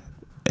morning,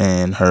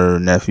 and her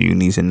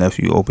niece and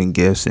nephew opened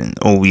gifts, and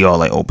we all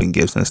like open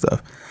gifts and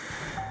stuff.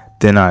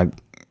 Then I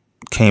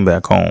came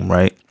back home,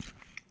 right?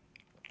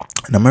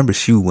 And I remember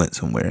she went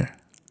somewhere,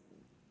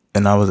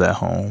 and I was at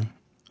home.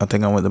 I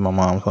think I went to my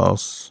mom's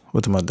house,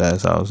 went to my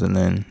dad's house, and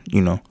then,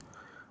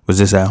 was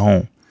just at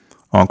home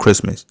on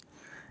Christmas.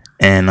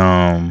 And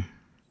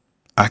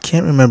I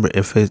can't remember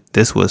if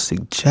this was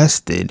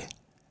suggested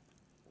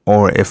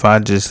or if I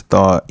just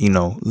thought,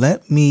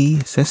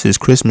 since it's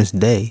Christmas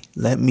Day,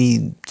 let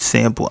me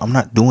sample. I'm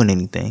not doing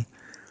anything.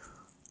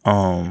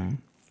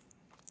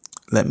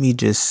 Let me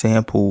just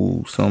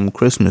sample some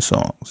Christmas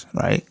songs,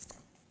 right?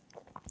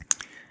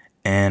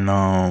 And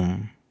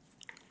I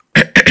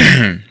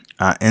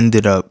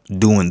ended up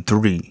doing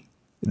 3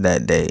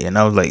 that day, and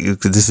I was like,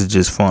 this is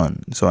just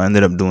fun. So I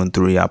ended up doing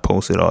 3. I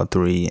posted all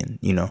 3, and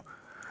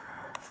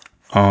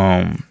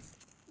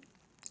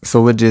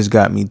so it just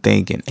got me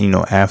thinking,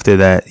 after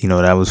that,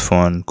 that was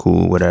fun,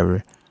 cool,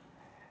 whatever.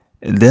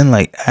 And then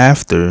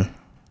after,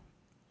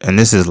 and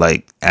this is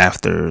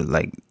after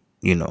some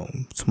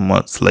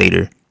months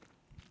later,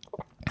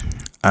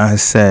 I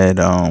said,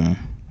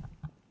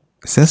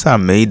 since I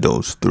made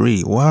those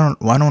 3, why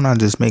don't I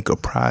just make a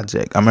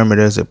project? I remember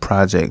there's a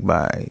project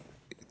by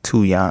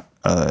Tuyami.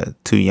 I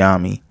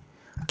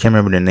can't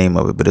remember the name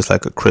of it, but it's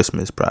like a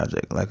Christmas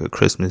project, like a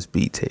Christmas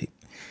beat tape.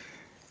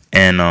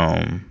 And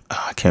I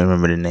can't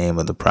remember the name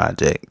of the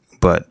project,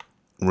 but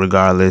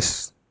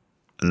regardless,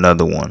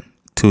 another one.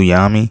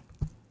 Tuyami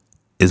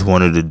is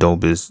one of the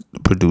dopest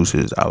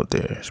producers out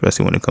there,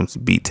 especially when it comes to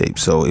beat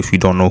tapes. So if you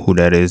don't know who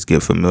that is,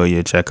 get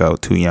familiar. Check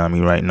out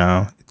Tuyami right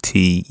now.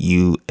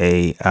 Taumie,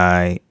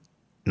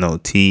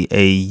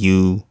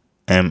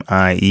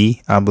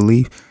 I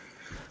believe.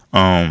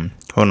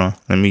 Hold on.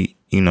 Let me,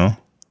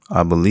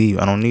 I believe.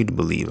 I don't need to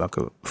believe. I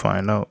could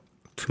find out.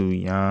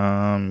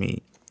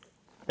 Tuyami.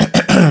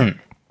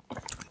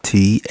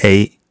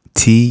 Tuamie.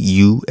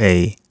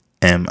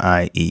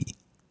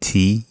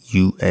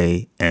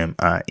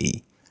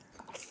 Tuamie.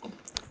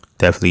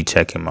 Definitely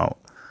check him out.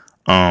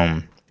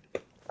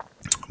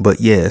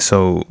 But yeah,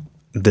 so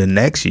the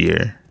next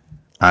year,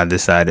 I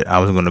decided I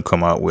was going to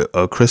come out with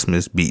a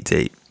Christmas beat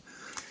tape.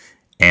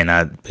 And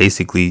I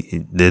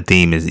basically, the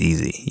theme is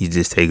easy. You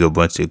just take a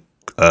bunch of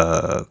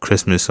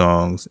Christmas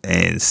songs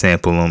and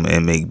sample them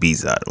and make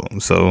beats out of them.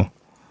 So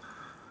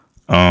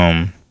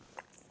the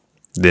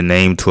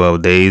name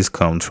 12 Days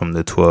comes from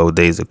the 12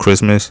 days of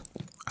Christmas.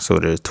 So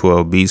there's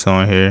 12 beats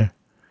on here.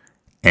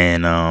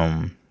 And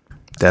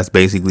that's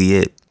basically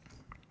it.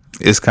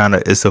 It's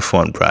a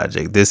fun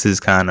project. This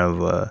is kind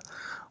of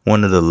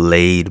one of the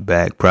laid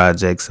back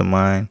projects of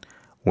mine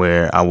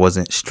where I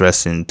wasn't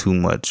stressing too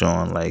much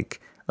on like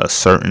a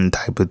certain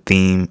type of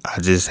theme. I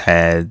just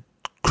had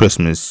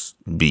Christmas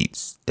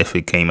beats. If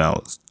it came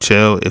out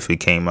chill, if it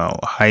came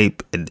out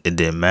hype, it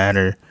didn't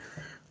matter.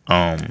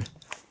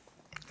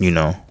 You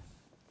know,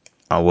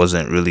 I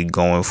wasn't really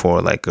going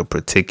for like a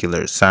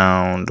particular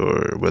sound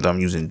or whether I'm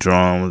using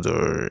drums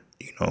or,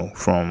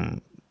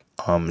 from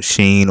a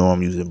machine or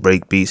I'm using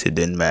break beats. It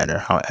didn't matter.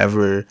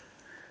 However,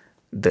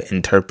 the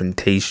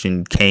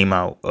interpretation came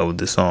out of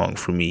the song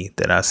for me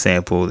that I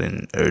sampled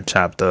and or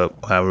chopped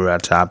up, however I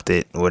chopped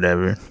it,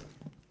 whatever.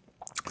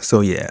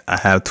 So yeah, I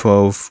have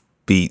 12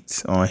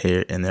 beats on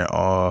here and they're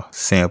all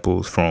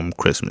samples from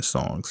Christmas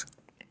songs.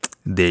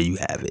 There you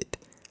have it.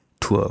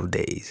 12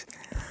 days.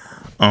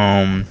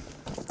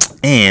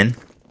 And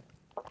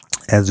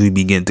as we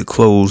begin to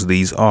close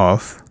these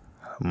off,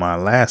 my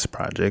last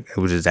project,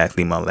 which is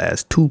actually my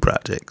last two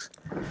projects,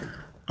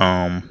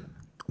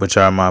 which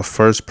are my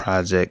first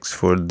projects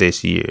for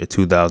this year,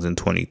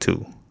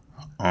 2022,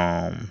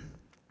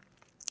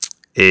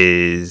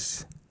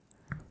 is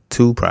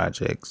two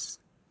projects,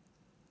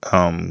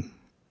 and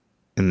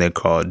they're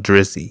called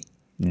Drizzy,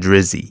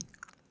 Drizzy,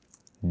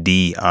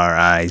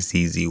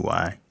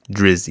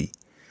 Drizzy,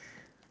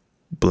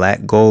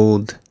 Black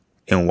Gold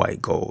and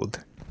White Gold.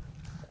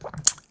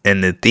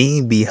 And the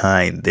theme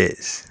behind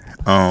this,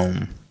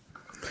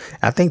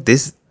 I think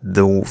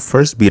the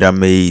first beat I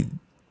made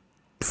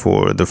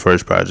for the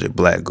first project,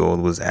 Black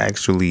Gold, was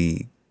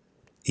actually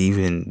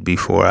even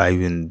before I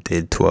even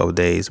did 12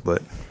 days,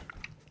 but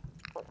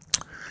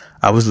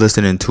I was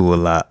listening to a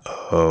lot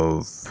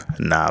of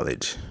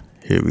Knowledge.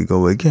 Here we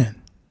go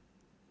again.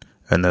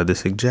 Another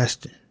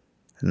suggestion.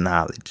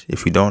 Knowledge.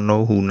 If you don't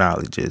know who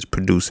Knowledge is,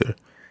 producer,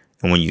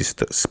 and when you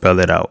spell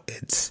it out,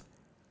 it's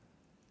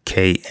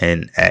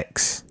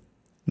KNXW,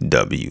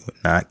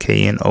 not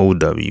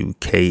KNOW,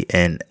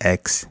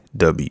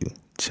 KNXW.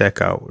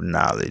 Check out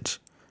Knowledge.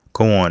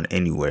 Go on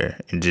anywhere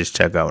and just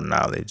check out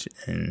Knowledge.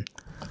 And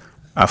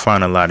I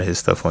find a lot of his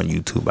stuff on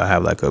YouTube. I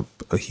have like a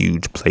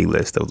huge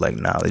playlist of like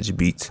Knowledge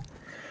beats.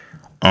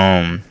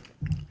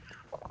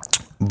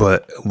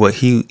 But what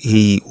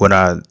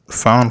I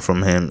found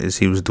from him is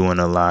he was doing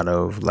a lot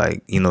of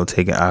like,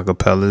 taking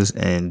acapellas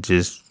and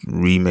just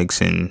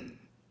remixing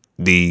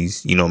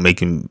these,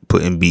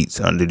 putting beats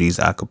under these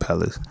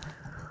acapellas.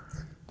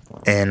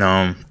 And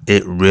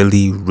it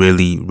really,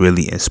 really,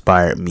 really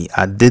inspired me.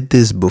 I did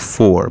this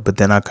before, but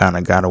then I kind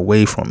of got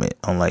away from it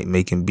on like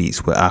making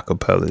beats with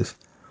acapellas.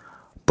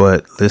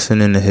 But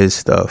listening to his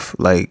stuff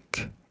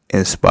like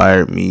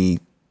inspired me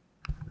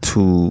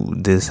to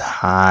this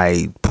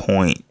high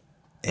point,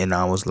 and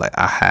I was like,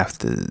 I have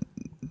to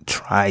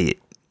try it,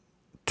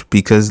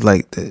 because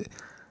like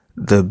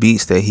the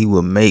beats that he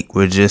would make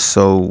were just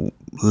so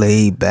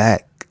laid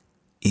back.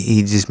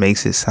 He just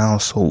makes it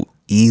sound so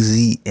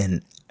easy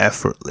and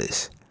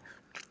effortless.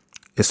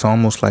 It's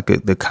almost like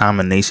the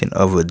combination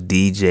of a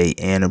DJ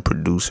and a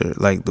producer,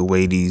 like the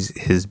way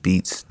his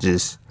beats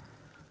just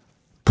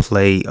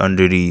play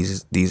under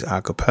these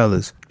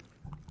acapellas.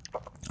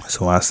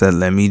 So I said,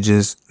 let me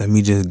just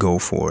go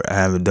for it. I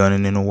haven't done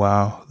it in a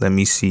while. Let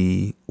me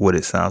see what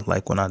it sounds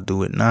like when I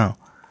do it now.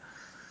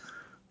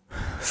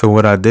 So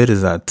what I did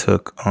is I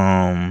took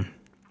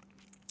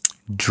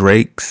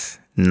Drake's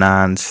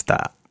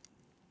Nonstop.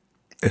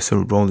 It's a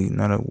rolling,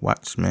 not a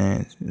watch,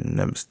 man.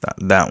 Never stop.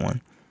 That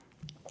one.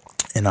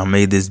 And I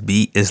made this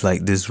beat. It's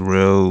like this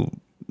real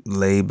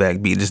laid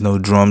back beat. There's no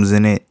drums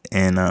in it,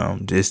 and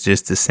it's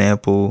just a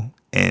sample.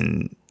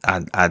 And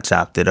I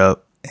chopped it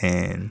up,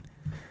 and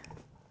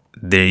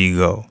there you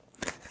go.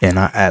 And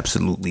I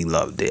absolutely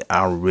loved it.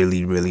 I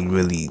really, really,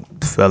 really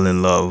fell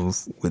in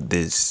love with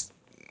this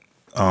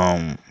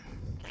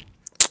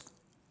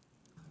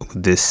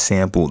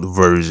sampled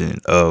version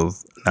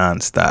of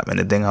Nonstop. And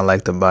the thing I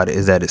liked about it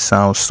is that it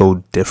sounds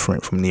so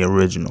different from the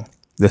original.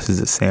 This is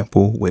a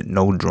sample with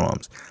no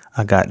drums.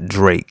 I got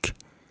Drake,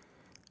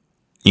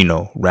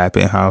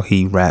 rapping how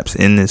he raps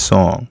in this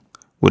song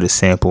with a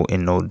sample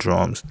and no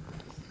drums.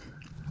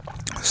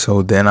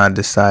 So then I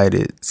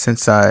decided,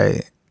 since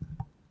I'm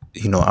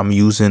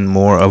using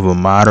more of a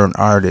modern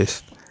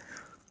artist,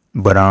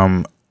 but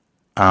I'm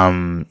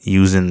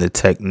using the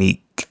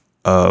technique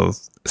of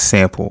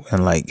sample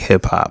and like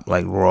hip hop,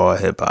 like raw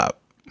hip hop,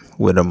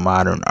 with a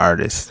modern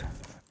artist,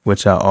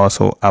 which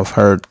I've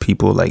heard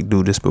people like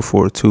do this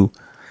before too.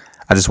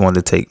 I just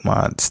wanted to take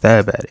a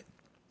stab at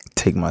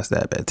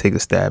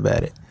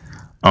it.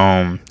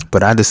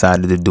 But I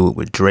decided to do it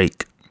with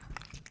Drake.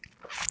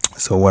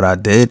 So what I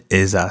did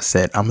is I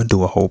said, I'm going to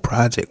do a whole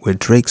project with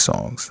Drake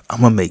songs. I'm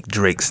going to make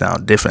Drake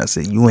sound different. I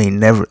said,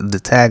 the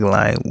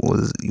tagline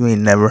was, you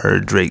ain't never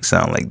heard Drake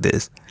sound like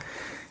this.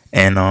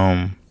 And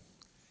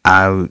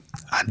I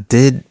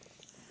did,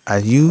 I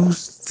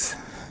used,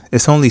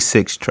 it's only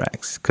 6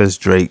 tracks because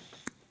Drake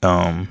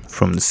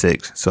from the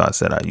 6. So I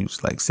said I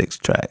used like 6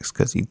 tracks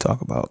because he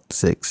talk about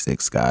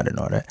six God and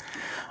all that.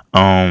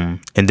 And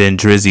then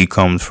Drizzy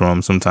comes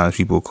from, sometimes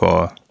people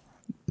call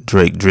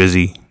Drake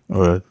Drizzy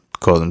or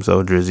call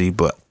himself Drizzy,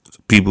 but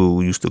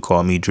people used to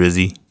call me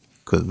Drizzy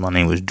because my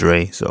name was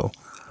Dre. So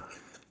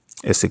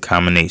it's a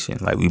combination.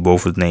 Like we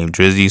both was named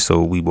Drizzy,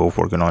 so we both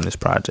working on this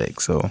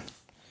project. So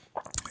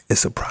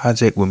it's a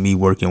project with me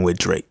working with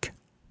Drake,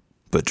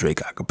 but Drake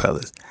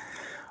acapellas.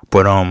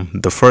 But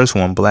the first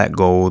one, Black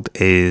Gold,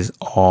 is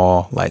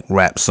all like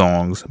rap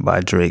songs by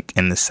Drake,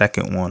 and the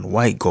second one,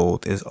 White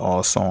Gold, is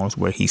all songs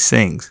where he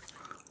sings,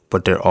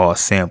 but they're all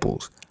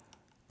samples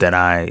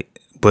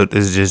but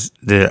it's just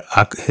they're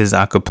his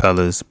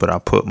acapellas, but I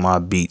put my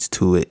beats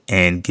to it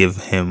and give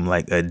him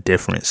like a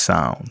different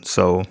sound.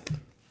 So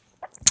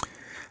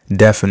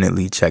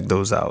definitely check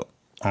those out.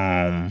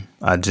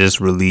 I just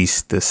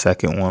released the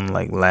second one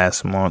like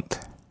last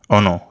month. Oh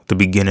no, the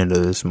beginning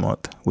of this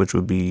month, which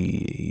would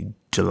be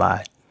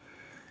July.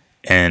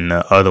 And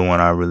the other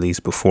one I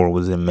released before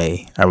was in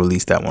May. I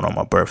released that one on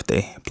my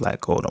birthday,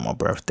 Black Gold on my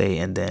birthday,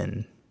 and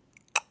then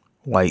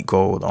White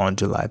Gold on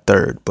July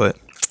 3rd. But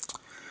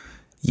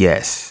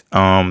yes,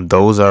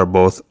 those are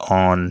both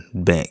on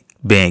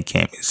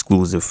Bandcamp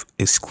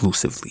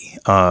exclusively.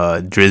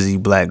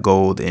 Drizzy Black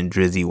Gold and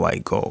Drizzy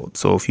White Gold.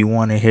 So if you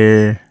want to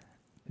hear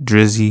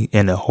Drizzy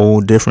in a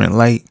whole different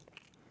light,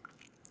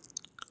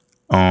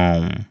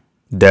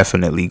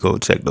 definitely go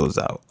check those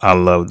out. I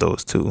love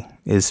those two.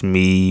 It's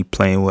me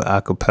playing with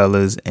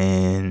acapellas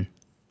and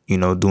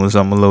doing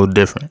something a little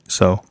different.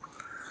 So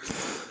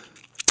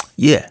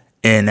yeah,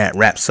 and that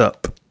wraps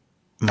up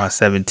my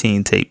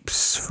 17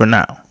 tapes for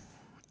now.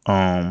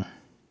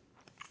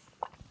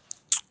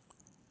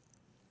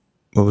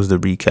 What was the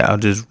recap? I'll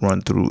just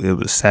run through. It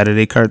was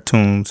Saturday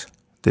Cartoons,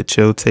 the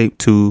Chill Tape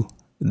 2,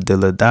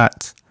 Dilla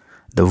Dots,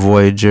 The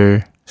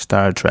Voyager,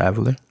 Star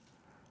Traveler,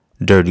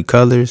 Dirty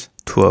Colors,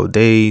 12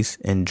 Days,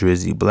 and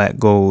Drizzy Black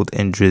Gold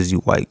and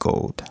Drizzy White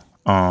Gold.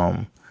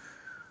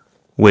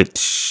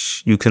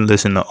 Which you can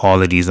listen to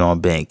all of these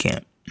on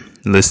Bandcamp.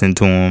 Listen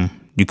to them.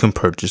 You can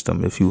purchase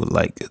them if you would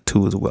like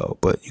to as well.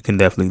 But you can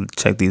definitely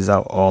check these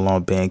out all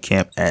on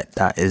Bandcamp at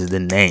That Is The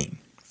Name.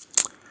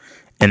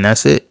 And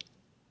that's it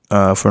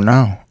for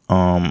now.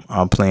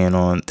 I'm planning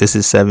on, this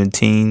is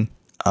 17.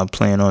 I'm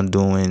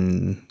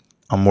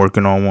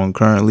working on one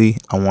currently.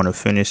 I want to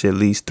finish at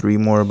least 3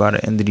 more by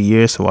the end of the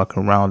year so I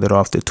can round it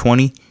off to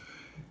 20.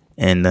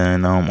 And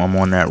then I'm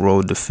on that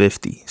road to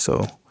 50.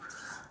 So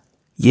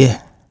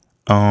yeah.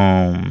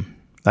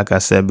 Like I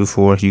said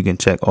before, you can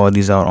check all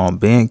these out on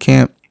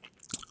Bandcamp.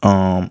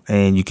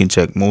 And you can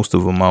check most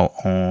of them out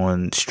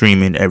on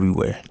streaming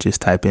everywhere.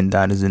 Just type in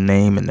That Is The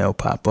Name and they'll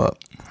pop up.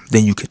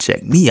 Then you can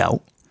check me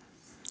out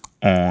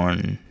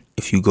on,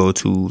 if you go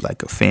to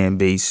like a fan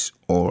base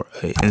or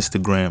a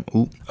Instagram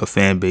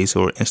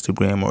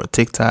or a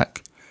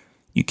TikTok,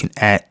 you can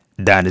add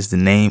That Is The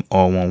Name,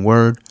 all one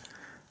word.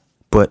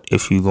 But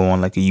if you go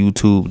on like a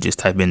YouTube, just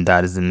type in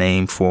That Is The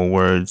Name, 4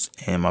 words,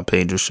 and my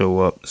page will show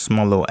up.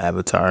 Small little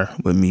avatar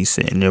with me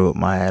sitting there with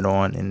my hat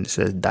on and it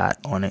says Dot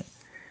on it.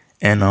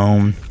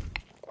 And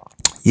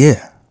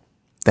yeah,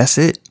 that's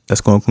it.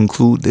 That's gonna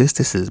conclude this.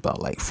 This is about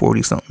like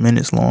 40 something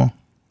minutes long.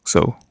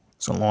 So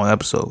it's a long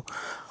episode.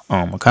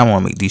 I kinda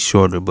wanna make these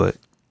shorter, but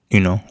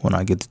when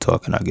I get to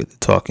talking, I get to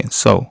talking.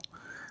 So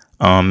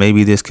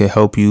maybe this could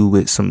help you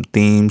with some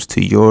themes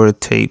to your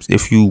tapes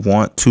if you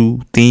want to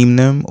theme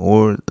them,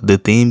 or the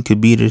theme could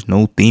be there's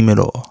no theme at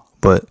all.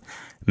 But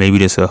maybe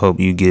this will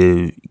help you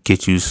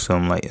get you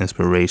some like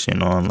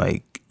inspiration on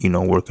like,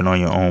 working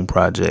on your own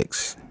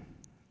projects.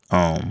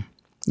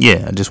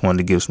 Yeah, I just wanted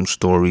to give some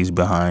stories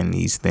behind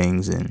these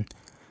things, and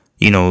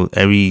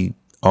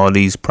all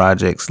these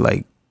projects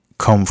like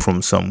come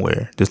from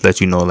somewhere. Just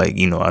let you know, like,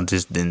 I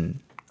just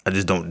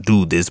don't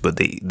do this, but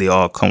they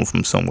all come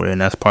from somewhere,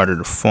 and that's part of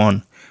the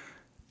fun.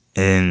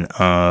 And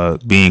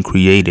being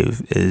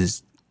creative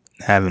is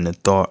having a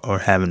thought or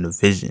having a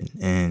vision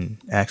and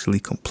actually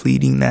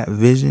completing that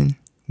vision.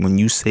 When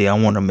you say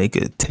I want to make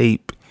a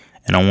tape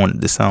and I want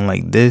it to sound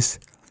like this,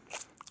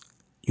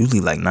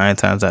 usually like 9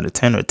 times out of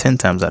 10 or 10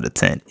 times out of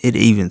 10, it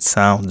even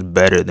sounds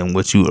better than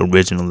what you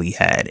originally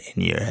had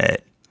in your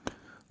head.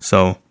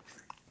 So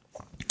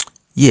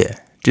yeah,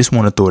 just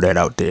want to throw that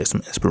out there,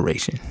 some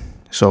inspiration.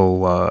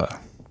 So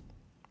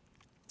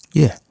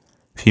yeah,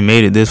 if you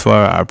made it this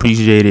far, I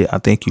appreciate it. I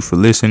thank you for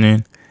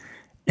listening.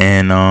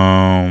 And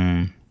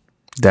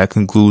that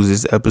concludes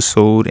this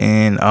episode,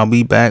 and I'll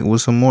be back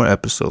with some more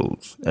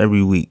episodes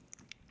every week.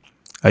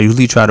 I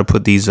usually try to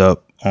put these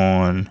up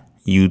on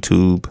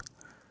YouTube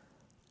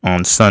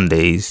on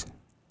Sundays,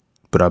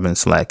 but I've been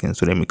slacking,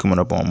 so they've been coming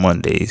up on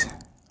Mondays.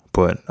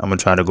 But I'm gonna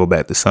try to go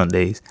back to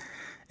Sundays.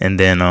 And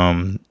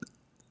then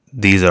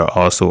these are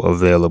also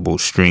available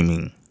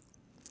streaming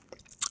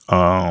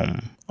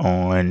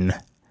on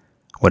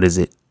what is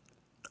it?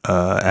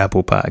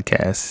 Apple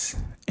Podcasts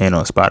and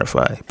on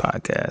Spotify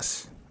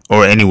Podcasts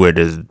or anywhere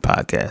there's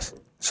podcasts.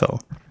 So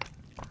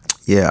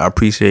yeah, I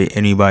appreciate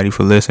anybody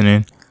for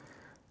listening.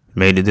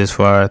 Made it this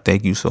far.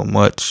 Thank you so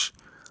much.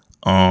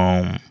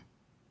 I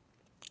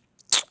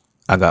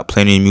got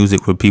plenty of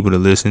music for people to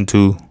listen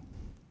to.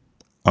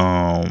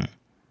 And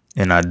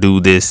I do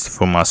this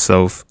for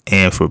myself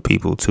and for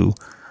people too.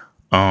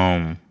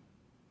 But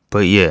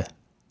yeah,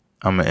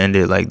 I'm gonna end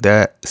it like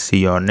that. See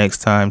y'all next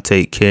time.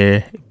 Take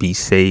care. Be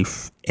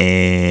safe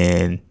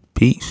and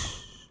peace.